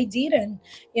times I didn't.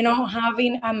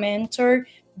 Having a mentor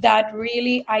that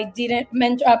really I didn't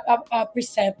mentor, a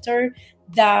preceptor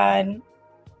that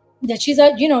she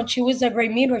was a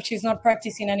great midwife. She's not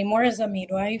practicing anymore as a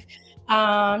midwife.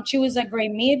 She was a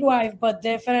great midwife, but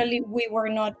definitely we were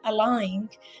not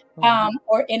aligned.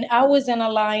 Mm-hmm. And I wasn't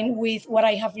aligned with what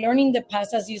I have learned in the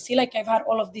past. As you see, like I've had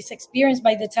all of this experience.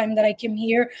 By the time that I came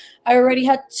here, I already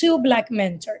had two Black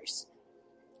mentors,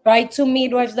 right? Two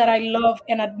midwives that I love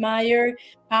and admire.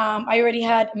 I already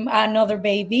had another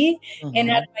baby and Mm-hmm.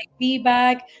 had my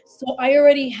feedback. So I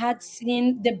already had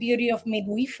seen the beauty of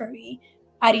midwifery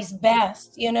at its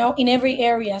best, in every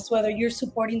area, so whether you're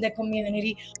supporting the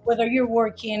community, whether you're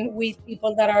working with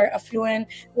people that are affluent,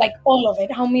 like all of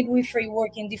it, how midwifery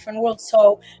work in different worlds.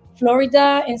 So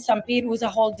Florida and St. Pete was a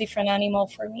whole different animal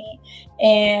for me.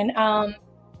 And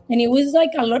it was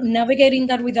like a lot navigating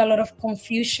that with a lot of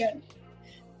confusion,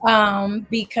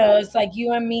 because like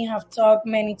you and me have talked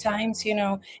many times,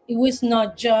 it was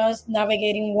not just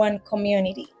navigating one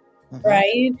community, Mm-hmm.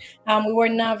 right? We were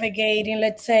navigating,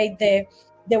 let's say,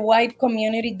 the white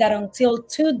community that until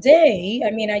today, I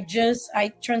mean, I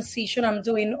transition, I'm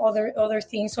doing other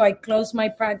things. So I closed my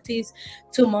practice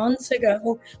 2 months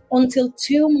ago. Until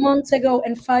 2 months ago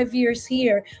and 5 years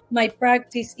here, my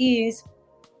practice is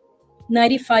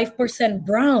 95%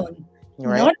 brown.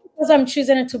 Right. Not because I'm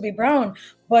choosing it to be brown,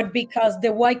 but because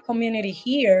the white community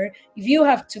here, if you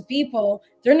have two people,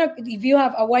 they're not, if you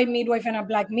have a white midwife and a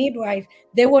Black midwife,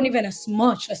 they won't even as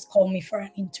much as call me for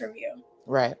an interview.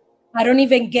 Right. I don't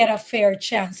even get a fair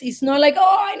chance. It's not like,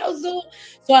 oh, I know Zoom.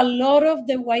 So a lot of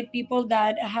the white people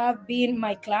that have been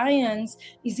my clients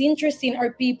is interesting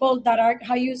are people that are,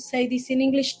 how you say this in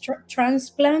English,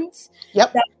 transplants,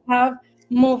 Yep. that have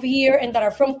moved here and that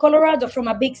are from Colorado, from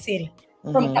a big city,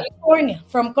 from Mm-hmm. California,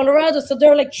 from Colorado. So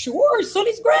they're like, sure, Sol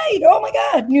is great. Oh my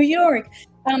God, New York.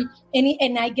 And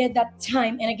I get that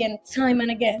time and again, time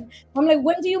and again. I'm like,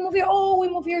 when do you move here? Oh, we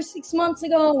moved here 6 months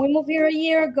ago. We moved here a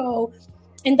year ago.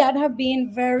 And that have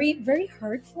been very, very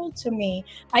hurtful to me.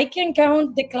 I can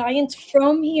count the clients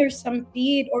from here, St.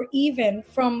 Pete, or even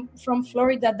from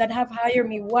Florida that have hired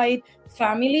me, white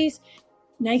families,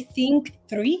 and I think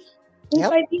 3 in Yep.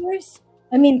 5 years.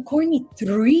 I mean, Courtney,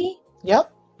 3?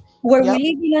 Yep. Where we Yep.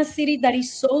 live in a city that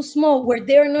is so small, where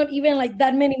there are not even like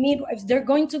that many midwives. They're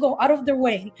going to go out of their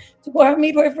way to go a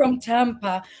midwife from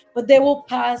Tampa, but they will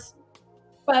pass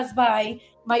by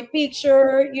my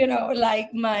picture, like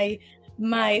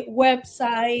my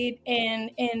website, and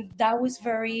that was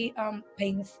very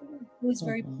painful. It was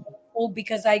very Mm-hmm. painful. people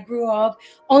because I grew up,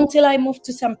 until I moved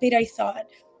to St. Pete, I thought,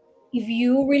 if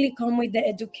you really come with the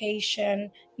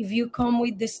education, if you come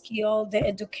with the skill, the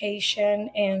education,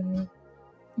 and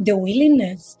the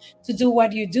willingness to do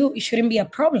what you do, it shouldn't be a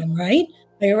problem, right?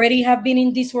 I already have been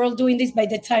in this world doing this. By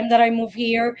the time that I moved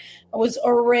here, I was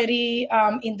already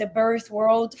in the birth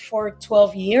world for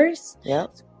 12 years. Yeah.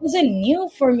 So it wasn't new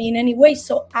for me in any way.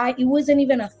 So it wasn't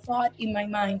even a thought in my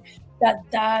mind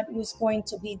that was going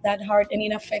to be that hard. And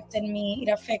it affected me.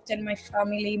 It affected my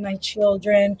family, my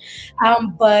children.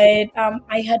 But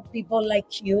I had people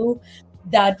like you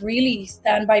that really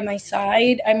stand by my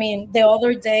side. I mean, the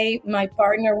other day, my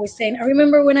partner was saying, I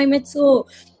remember when I met Sue,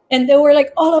 and they were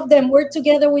like, all of them were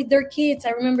together with their kids.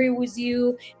 I remember it was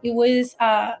you. It was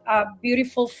a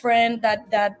beautiful friend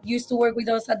that used to work with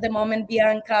us at the moment,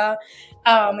 Bianca,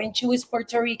 and she was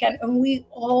Puerto Rican. And we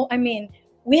all, I mean,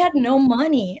 we had no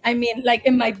money. I mean, like,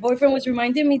 and my boyfriend was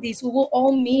reminding me this, we will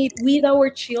all meet with our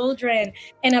children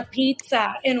and a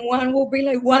pizza, and one will bring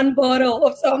like one bottle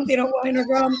of something or wine or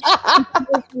rum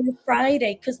on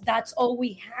Friday, because that's all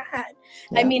we had.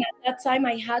 Yeah. I mean, at that time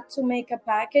I had to make a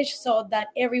package so that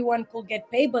everyone could get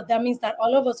paid, but that means that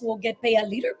all of us will get paid a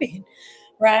little bit.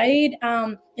 Right.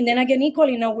 And then again,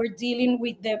 equally, we're dealing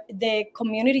with the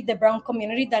community, the brown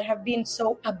community, that have been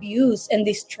so abused and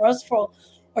distrustful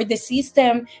or the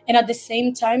system, and at the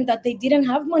same time that they didn't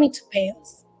have money to pay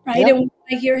us, right? Yep. And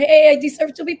I hear, hey, I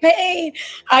deserve to be paid.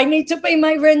 I need to pay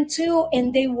my rent too.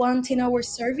 And they want in our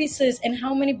services, and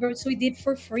how many births we did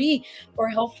for free for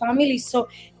help families. So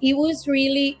it was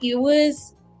really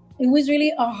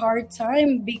a hard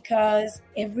time, because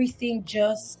everything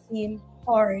just seemed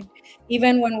hard.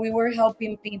 Even when we were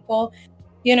helping people,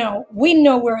 we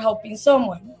know we're helping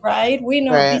someone, right? We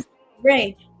know this is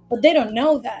great, but they don't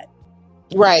know that.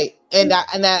 Right. And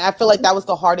I feel like that was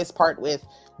the hardest part with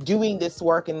doing this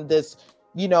work, and this,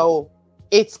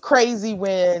 it's crazy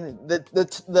when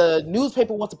the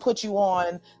newspaper wants to put you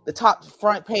on the top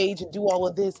front page and do all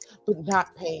of this, but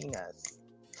not paying us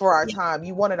for our time.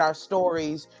 You wanted our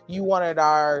stories, you wanted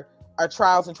our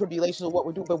trials and tribulations of what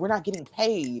we're doing, but we're not getting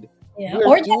paid. Yeah.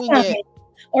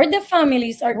 Or the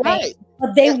families are paying,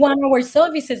 but they want our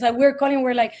services. Like we're calling,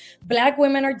 we're like, Black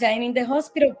women are dying in the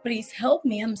hospital. Please help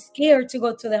me. I'm scared to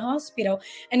go to the hospital.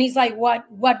 And he's like,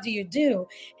 what do you do?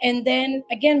 And then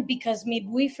again, because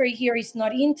midwifery here is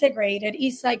not integrated,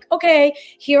 it's like, okay,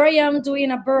 here I am doing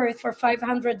a birth for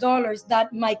 $500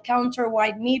 that my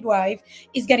counter-white midwife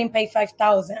is getting paid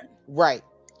 $5,000. Right.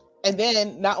 And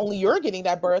then not only you're getting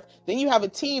that birth, then you have a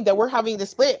team that we're having to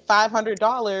split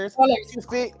 $500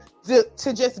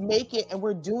 to just make it, and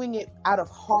we're doing it out of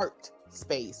heart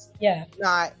space. Yeah.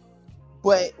 Not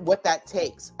but what that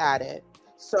takes at it.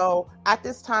 So at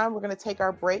this time, we're going to take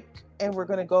our break, and we're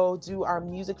going to go do our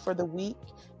music for the week,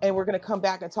 and we're going to come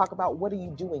back and talk about what are you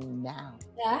doing now.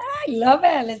 I love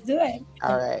it. Let's do it.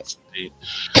 All right.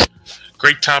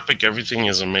 Great topic. Everything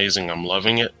is amazing. I'm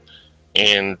loving it.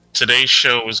 And today's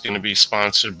show is going to be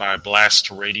sponsored by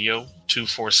Blast Radio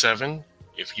 247.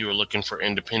 If you are looking for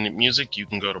independent music, you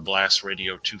can go to Blast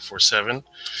Radio 247.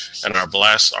 And our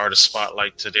Blast Artist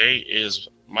Spotlight today is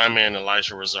my man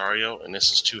Elijah Rosario, and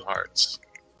this is Two Hearts.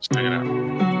 Let's check it out.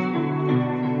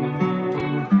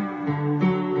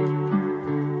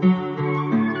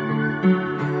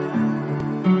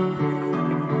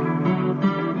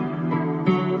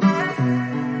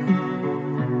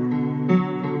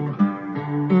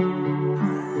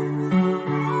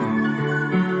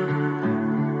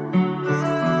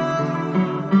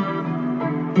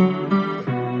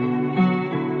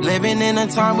 Living in a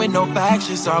time with no facts,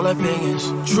 just all opinions.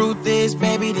 Truth is,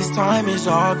 baby, this time is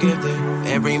all gifted.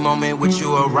 Every moment with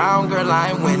you around, girl,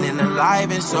 I'm winning, alive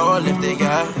and so lifted,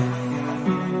 yeah.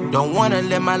 Don't wanna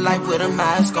live my life with a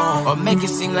mask on, or make it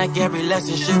seem like every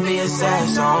lesson should be a sad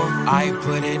song. I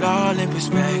put it all in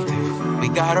perspective. We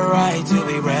got a right to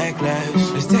be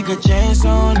reckless. Let's take a chance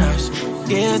on us.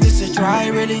 Give this a try,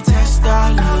 really test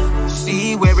our love.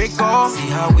 See where it goes, see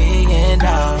how we end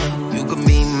up. You could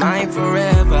be mine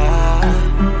forever.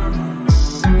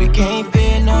 We can't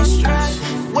feel no stress.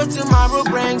 What tomorrow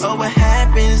brings or what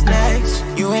happens next.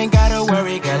 You ain't gotta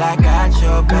worry, girl, I got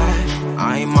your back.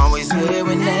 I'm always here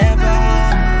whenever.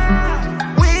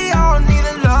 We all need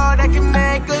a love that can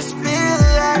make us feel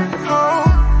at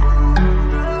home.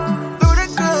 Through the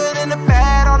good and the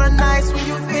bad, all the nights when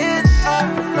you feel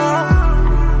alone.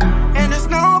 And there's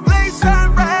no place I'd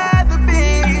rather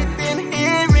be than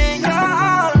here in your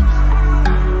arms.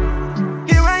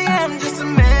 Here I am, just a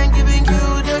man giving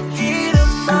you the key to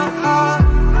my heart.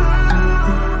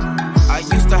 I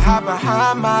used to hide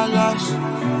behind my lust,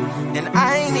 and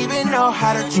I ain't even know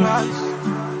how to trust.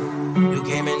 You You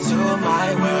came into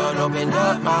my world, opened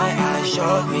up my eyes,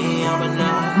 showed me I'm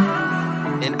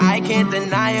enough. And I can't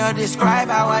deny or describe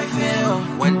how I feel.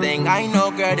 One thing I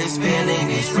know, girl, this feeling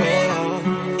is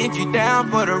real. If you're down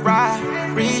for the ride,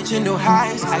 reaching new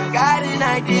heights, I got an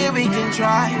idea we can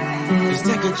try. Just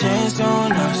take a chance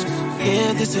on us.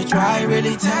 Give this a try,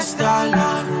 really test our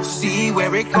love. See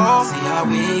where it goes, see how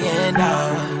we end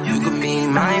up. You could be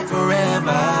mine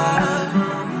forever.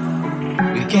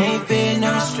 We can't feel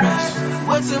no stress.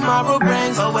 What tomorrow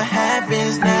brings or what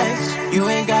happens next. You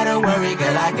ain't gotta worry,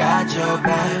 girl, I got your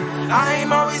back.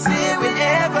 I'm always here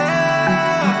whenever.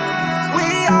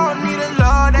 We all need a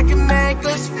love that can make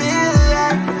us feel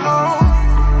like home.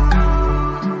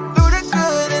 Through the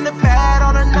good and the bad,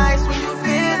 all the nights when you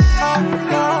feel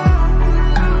alone.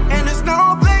 And there's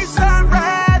no place I'd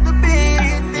rather be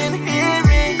than here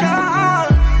in your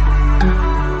arms.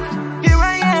 Here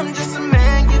I am, just a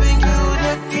man giving you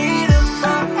the key to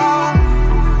my heart.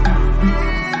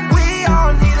 We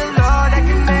all need a love that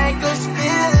can make us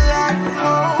feel like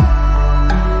home.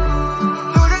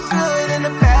 Through the good and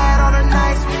the bad, all the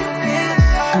nights we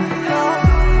feel alone.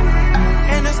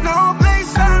 And there's no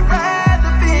place I'd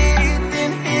rather be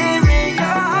than here in your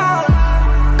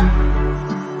arms.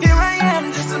 Here I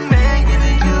am, just a man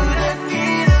giving you the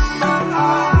key to my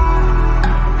heart.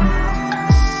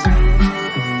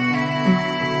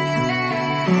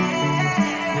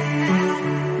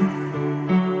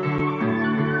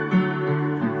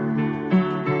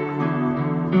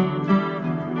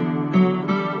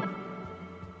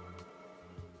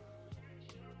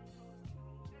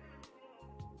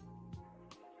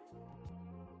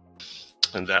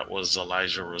 And that was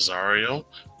Elijah Rosario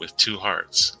with Two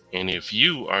Hearts. And if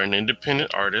you are an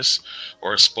independent artist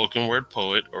or a spoken word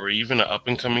poet or even an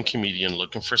up-and-coming comedian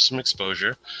looking for some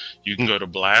exposure, you can go to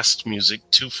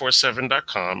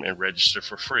blastmusic247.com and register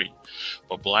for free.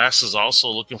 But Blast is also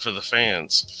looking for the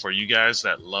fans. For you guys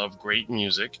that love great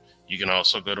music, you can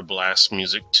also go to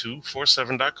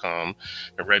blastmusic247.com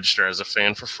and register as a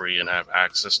fan for free and have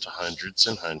access to hundreds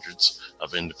and hundreds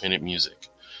of independent music.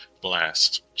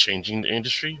 Blast, changing the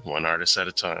industry one artist at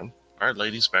a time. All right,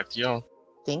 ladies, back to y'all.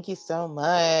 Thank you so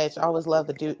much. I always love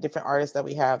the different artists that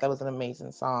we have. That was an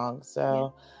amazing song.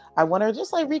 So I want to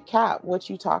just like recap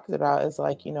what you talked about is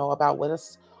like, you know, about what a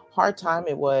hard time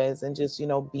it was and just, you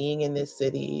know, being in this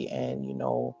city and, you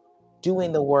know,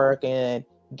 doing the work and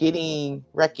getting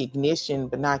recognition,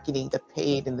 but not getting the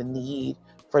paid and the need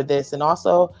for this. And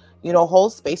also, you know,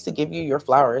 hold space to give you your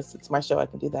flowers. It's my show. I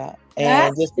can do that.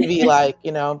 And just to be like,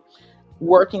 you know,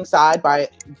 working side by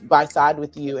side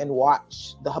with you and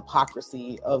watch the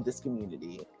hypocrisy of this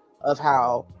community of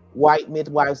how white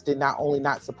midwives did not only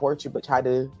not support you, but try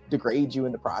to degrade you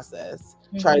in the process,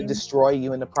 try to destroy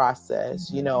you in the process.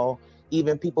 You know,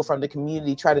 even people from the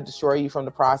community try to destroy you from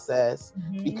the process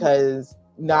because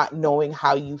not knowing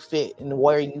how you fit and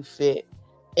where you fit.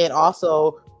 And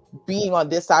also being on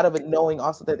this side of it, knowing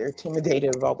also that they're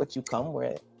intimidated about what you come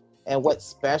with and what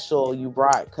special you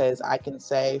brought. Because I can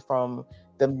say from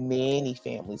the many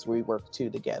families we work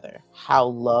together, how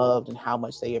loved and how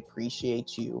much they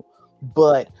appreciate you,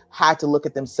 but had to look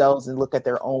at themselves and look at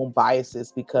their own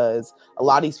biases, because a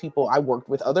lot of these people, I worked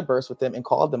with other births with them and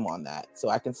called them on that. So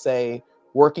I can say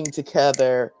working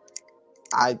together,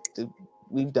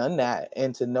 we've done that,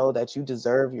 and to know that you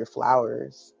deserve your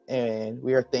flowers. And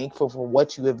we are thankful for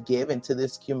what you have given to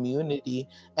this community.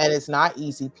 And it's not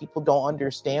easy. People don't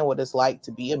understand what it's like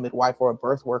to be a midwife or a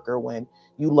birth worker when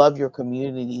you love your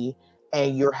community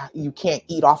and you can't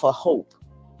eat off of hope,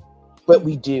 but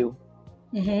we do.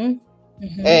 And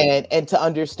to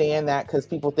understand that, because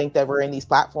people think that we're in these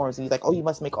platforms and he's like, oh, you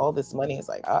must make all this money. It's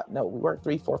like, no, we work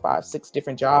 3, 4, 5, 6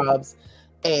 different jobs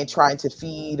and trying to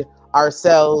feed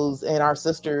ourselves and our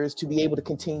sisters to be able to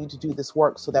continue to do this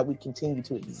work so that we continue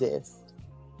to exist.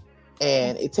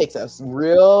 And it takes a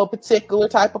real particular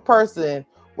type of person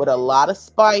with a lot of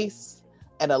spice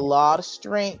and a lot of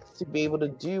strength to be able to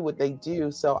do what they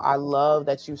do. So I love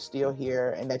that you're still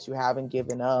here and that you haven't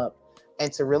given up,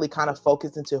 and to really kind of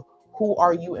focus into who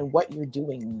are you and what you're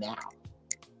doing now.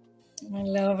 I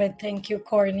love it. Thank you,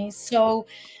 Courtney. So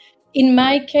in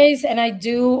my case, and I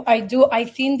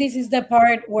think this is the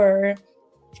part where,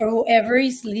 for whoever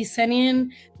is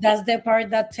listening, that's the part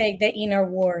that take the inner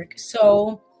work.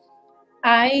 So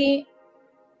it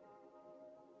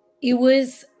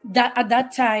was that at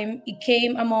that time, it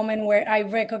came a moment where I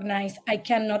recognized I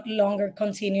cannot longer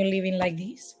continue living like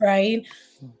this, right?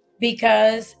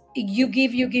 Because you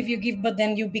give, but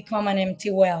then you become an empty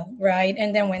well, right?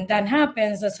 And then when that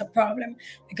happens, that's a problem,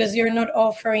 because you're not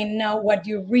offering now what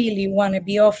you really want to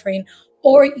be offering,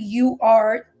 or you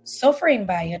are suffering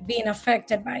by it, being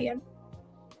affected by it.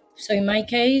 So in my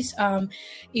case,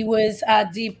 it was a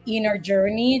deep inner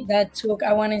journey that took,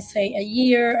 I want to say, a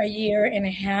year and a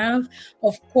half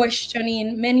of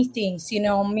questioning many things,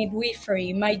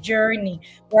 midwifery, my journey,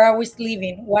 where I was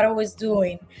living, what I was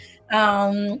doing,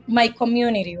 my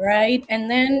community, right? And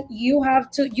then you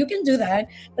can do that,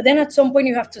 but then at some point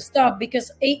you have to stop,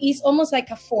 because it's almost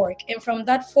like a fork. And from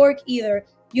that fork, either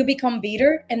you become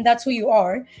bitter and that's who you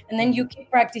are, and then you keep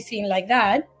practicing like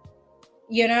that,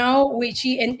 which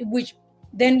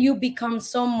then you become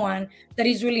someone that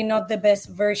is really not the best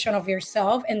version of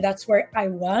yourself. And that's where I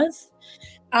was.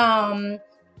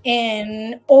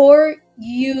 Or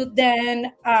you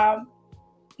then,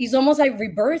 it's almost like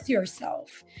rebirth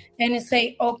yourself and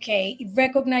say, okay,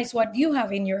 recognize what you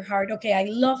have in your heart. Okay, I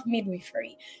love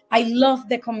midwifery. I love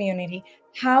the community.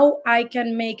 How I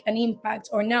can make an impact,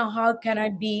 or now how can I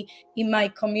be in my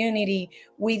community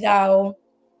without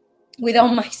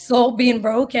my soul being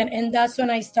broken? And that's when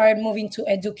I started moving to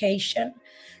education,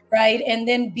 right? And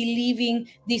then believing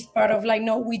this part of like,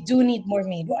 no, we do need more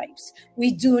midwives.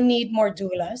 We do need more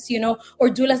doulas, or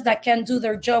doulas that can do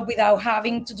their job without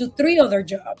having to do 3 other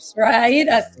jobs, right?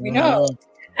 As we know.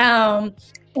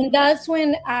 And that's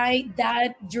when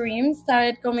that dream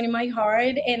started coming in my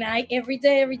heart. And I, every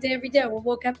day, I would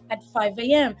wake up at 5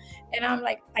 a.m. And I'm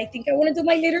like, I think I want to do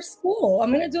my later school. I'm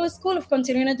going to do a school of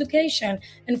continuing education.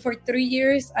 And for 3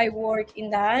 years, I worked in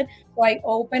that. So I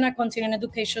opened a continuing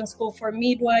education school for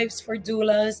midwives, for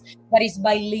doulas, that is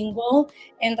bilingual,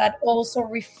 and that also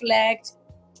reflects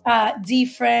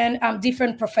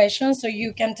different professions. So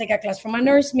you can take a class from a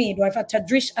nurse midwife, a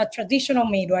traditional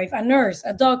midwife, a nurse,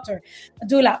 a doctor, a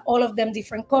doula, all of them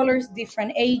different colors,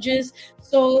 different ages.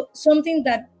 So something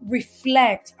that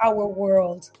reflects our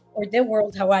world, or the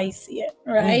world how I see it,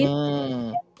 right?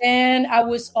 Then I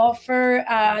was offered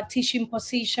a teaching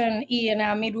position in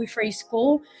a midwifery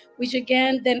school, which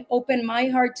again then opened my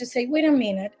heart to say, wait a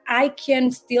minute, I can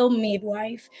still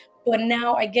midwife, but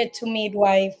now I get to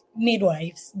midwives,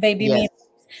 midwives, the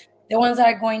ones that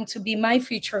are going to be my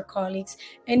future colleagues.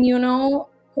 And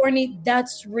Courtney,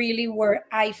 that's really where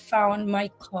I found my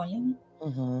calling.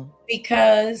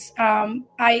 Because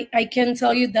I can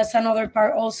tell you that's another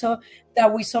part also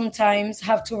that we sometimes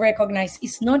have to recognize.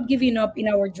 It's not giving up in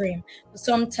our dream.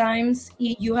 Sometimes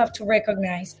you have to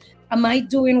recognize, am I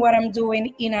doing what I'm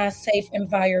doing in a safe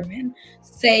environment?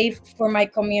 Safe for my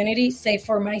community, safe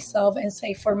for myself, and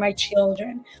safe for my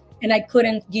children. And I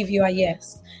couldn't give you a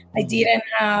yes. I didn't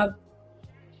have,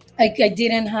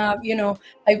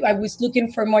 I was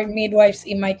looking for more midwives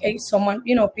in my case, someone,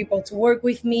 people to work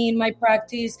with me in my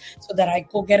practice so that I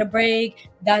could get a break.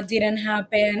 That didn't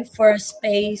happen. For a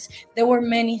space, there were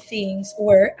many things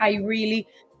where I really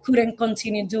couldn't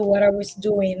continue to do what I was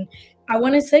doing. I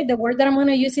want to say the word that I'm going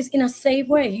to use is in a safe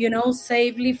way,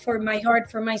 safely for my heart,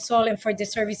 for my soul, and for the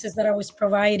services that I was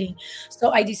providing.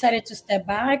 So I decided to step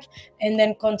back and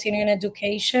then continue in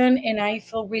education. And I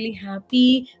felt really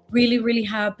happy, really, really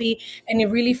happy. And it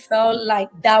really felt like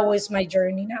that was my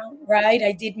journey now, right?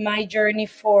 I did my journey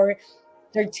for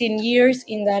 13 years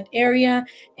in that area.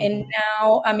 And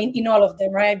now, I mean, in all of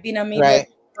them, right? I've been a midwife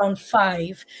around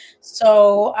 5.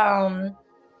 So,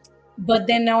 but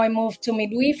then now I moved to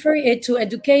midwifery, to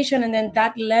education. And then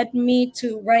that led me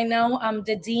to, right now, I'm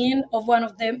the dean of one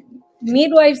of the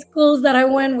midwife schools that I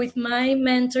went with my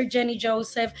mentor, Jenny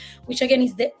Joseph, which again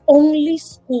is the only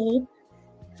school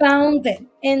founded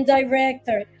and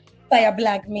directed by a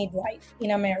Black midwife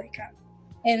in America.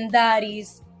 And that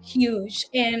is huge.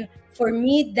 And for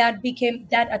me, that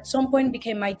at some point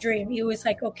became my dream. It was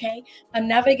like, okay, I'm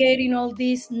navigating all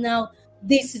this now.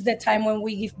 This is the time when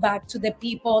we give back to the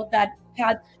people that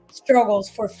had struggles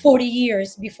for 40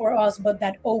 years before us, but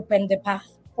that opened the path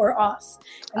for us.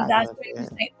 And that's when we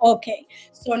say, okay,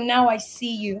 so now I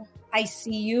see you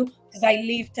because I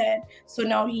lived it. So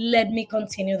now let me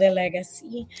continue the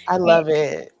legacy. I love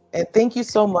it. And thank you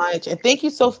so much. And thank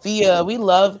you, Sophia. We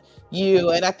love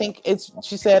you. And I think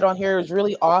she said on here, is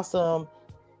really awesome.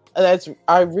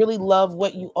 I really love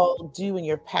what you all do and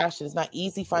your passion. It's not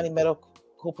easy finding medical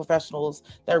professionals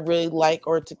that really like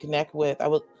or to connect with. I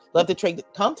would love to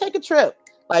come take a trip.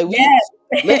 Like,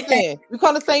 listen, we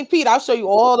call it St. Pete. I'll show you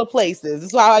all the places.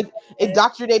 This is how I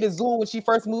indoctrinated Zool when she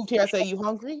first moved here. I say, you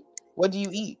hungry? What do you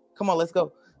eat? Come on, let's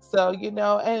go. So,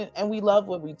 and we love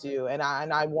what we do. And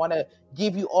I want to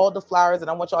give you all the flowers. And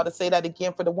I want y'all to say that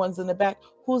again for the ones in the back.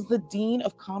 Who's the Dean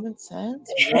of Common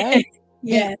Sense? Right?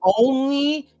 The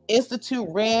only institute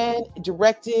ran,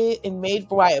 directed, and made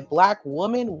by a Black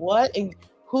woman. What? And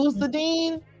who's the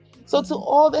dean? So to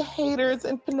all the haters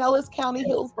in Pinellas County,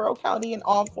 Hillsborough County, and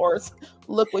Armed Force,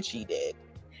 look what she did.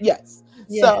 Yes.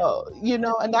 Yeah. So,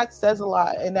 and that says a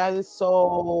lot. And that is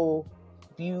so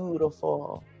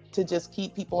beautiful to just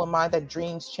keep people in mind that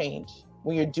dreams change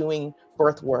when you're doing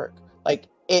birth work. Like,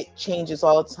 it changes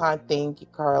all the time. Thank you,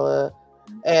 Carla.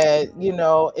 And,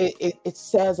 it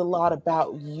says a lot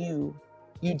about you.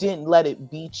 You didn't let it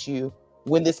beat you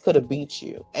when this could have beat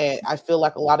you. And I feel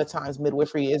like a lot of times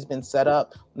midwifery has been set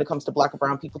up when it comes to Black and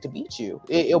brown people to beat you.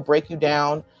 It'll break you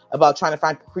down about trying to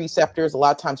find preceptors. A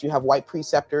lot of times you have white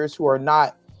preceptors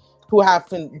who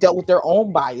haven't dealt with their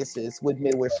own biases with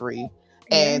midwifery.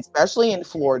 And especially in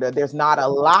Florida, there's not a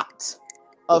lot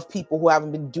of people who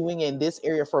haven't been doing it in this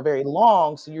area for very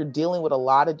long. So you're dealing with a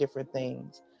lot of different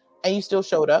things. And you still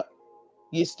showed up.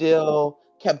 You still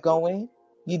kept going.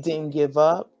 You didn't give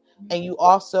up. And you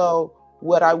also,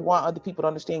 what I want other people to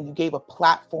understand, you gave a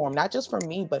platform, not just for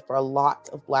me, but for a lot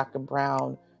of Black and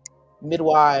brown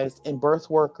midwives and birth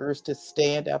workers to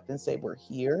stand up and say, we're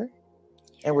here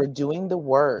and we're doing the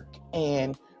work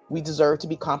and we deserve to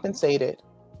be compensated.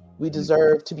 We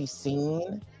deserve to be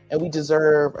seen, and we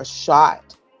deserve a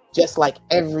shot just like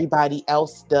everybody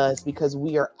else does, because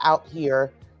we are out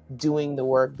here doing the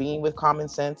work, being with Common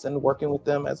Sense and working with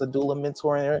them as a doula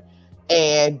mentor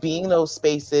and being those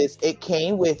spaces. It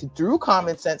came through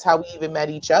Common Sense how we even met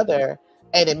each other,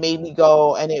 and it made me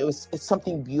go, and it's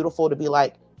something beautiful to be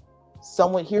like,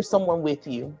 here's someone with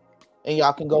you, and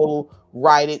y'all can go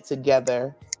ride it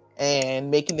together and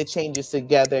making the changes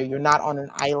together. You're not on an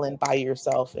island by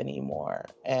yourself anymore.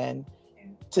 And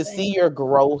to see your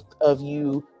growth of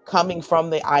you coming from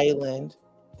the island,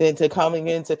 then to coming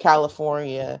into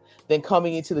California, then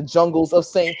coming into the jungles of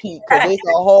St. Pete, because there's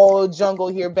a whole jungle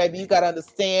here, baby. You got to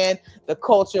understand the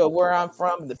culture of where I'm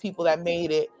from, the people that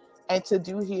made it, and to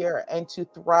do here and to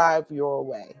thrive your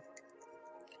way.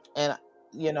 And,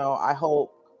 I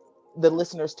hope the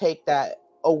listeners take that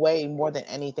away more than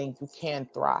anything. You can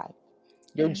thrive.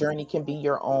 Your journey can be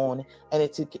your own, and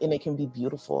it can be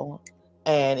beautiful,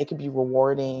 and it can be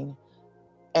rewarding,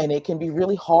 and it can be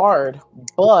really hard,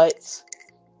 but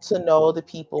to know that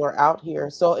people are out here.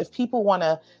 So if people want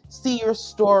to see your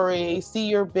story, see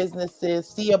your businesses,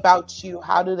 see about you,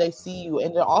 how do they see you?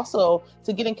 And then also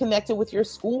to get in connected with your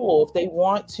school, if they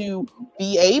want to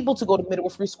be able to go to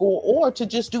midwifery school or to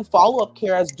just do follow-up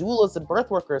care as doulas and birth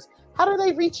workers, how do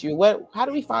they reach you? How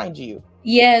do we find you?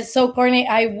 Yes, so Courtney,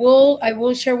 I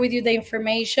will share with you the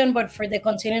information, but for the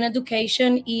continuing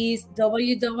education is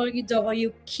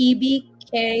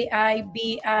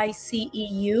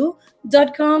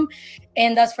www.kibiceu.com,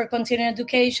 and that's for continuing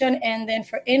education. And then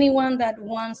for anyone that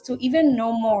wants to even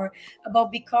know more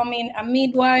about becoming a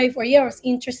midwife or is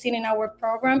interested in our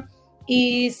program,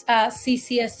 is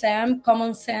CCSM,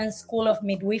 Common Sense School of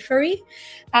Midwifery,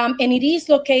 and it is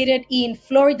located in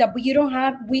Florida. But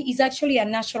it's actually a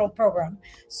national program,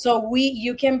 so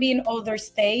you can be in other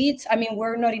states. I mean,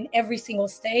 we're not in every single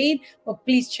state, but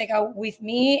please check out with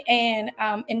me and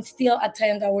still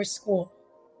attend our school.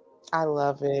 I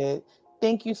love it.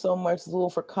 Thank you so much,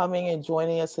 Zul, for coming and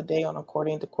joining us today on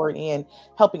According to Courtney and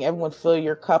helping everyone fill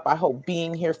your cup. I hope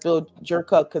being here filled your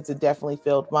cup, because it definitely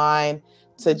filled mine,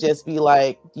 to just be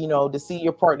like, to see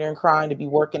your partner in crime, to be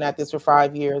working at this for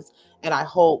 5 years. And I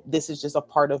hope this is just a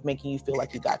part of making you feel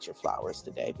like you got your flowers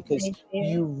today, because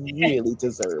you really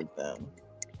deserve them.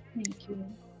 Thank you.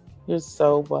 You're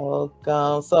so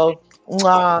welcome. So,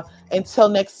 until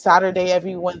next Saturday,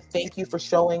 everyone, thank you for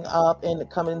showing up and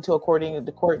coming to According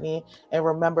to Courtney. And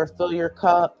remember, fill your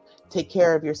cup, take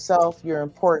care of yourself. You're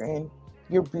important,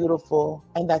 you're beautiful,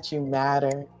 and that you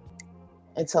matter.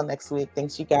 Until next week,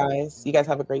 thanks, you guys. You guys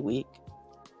have a great week.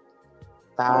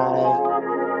 Bye.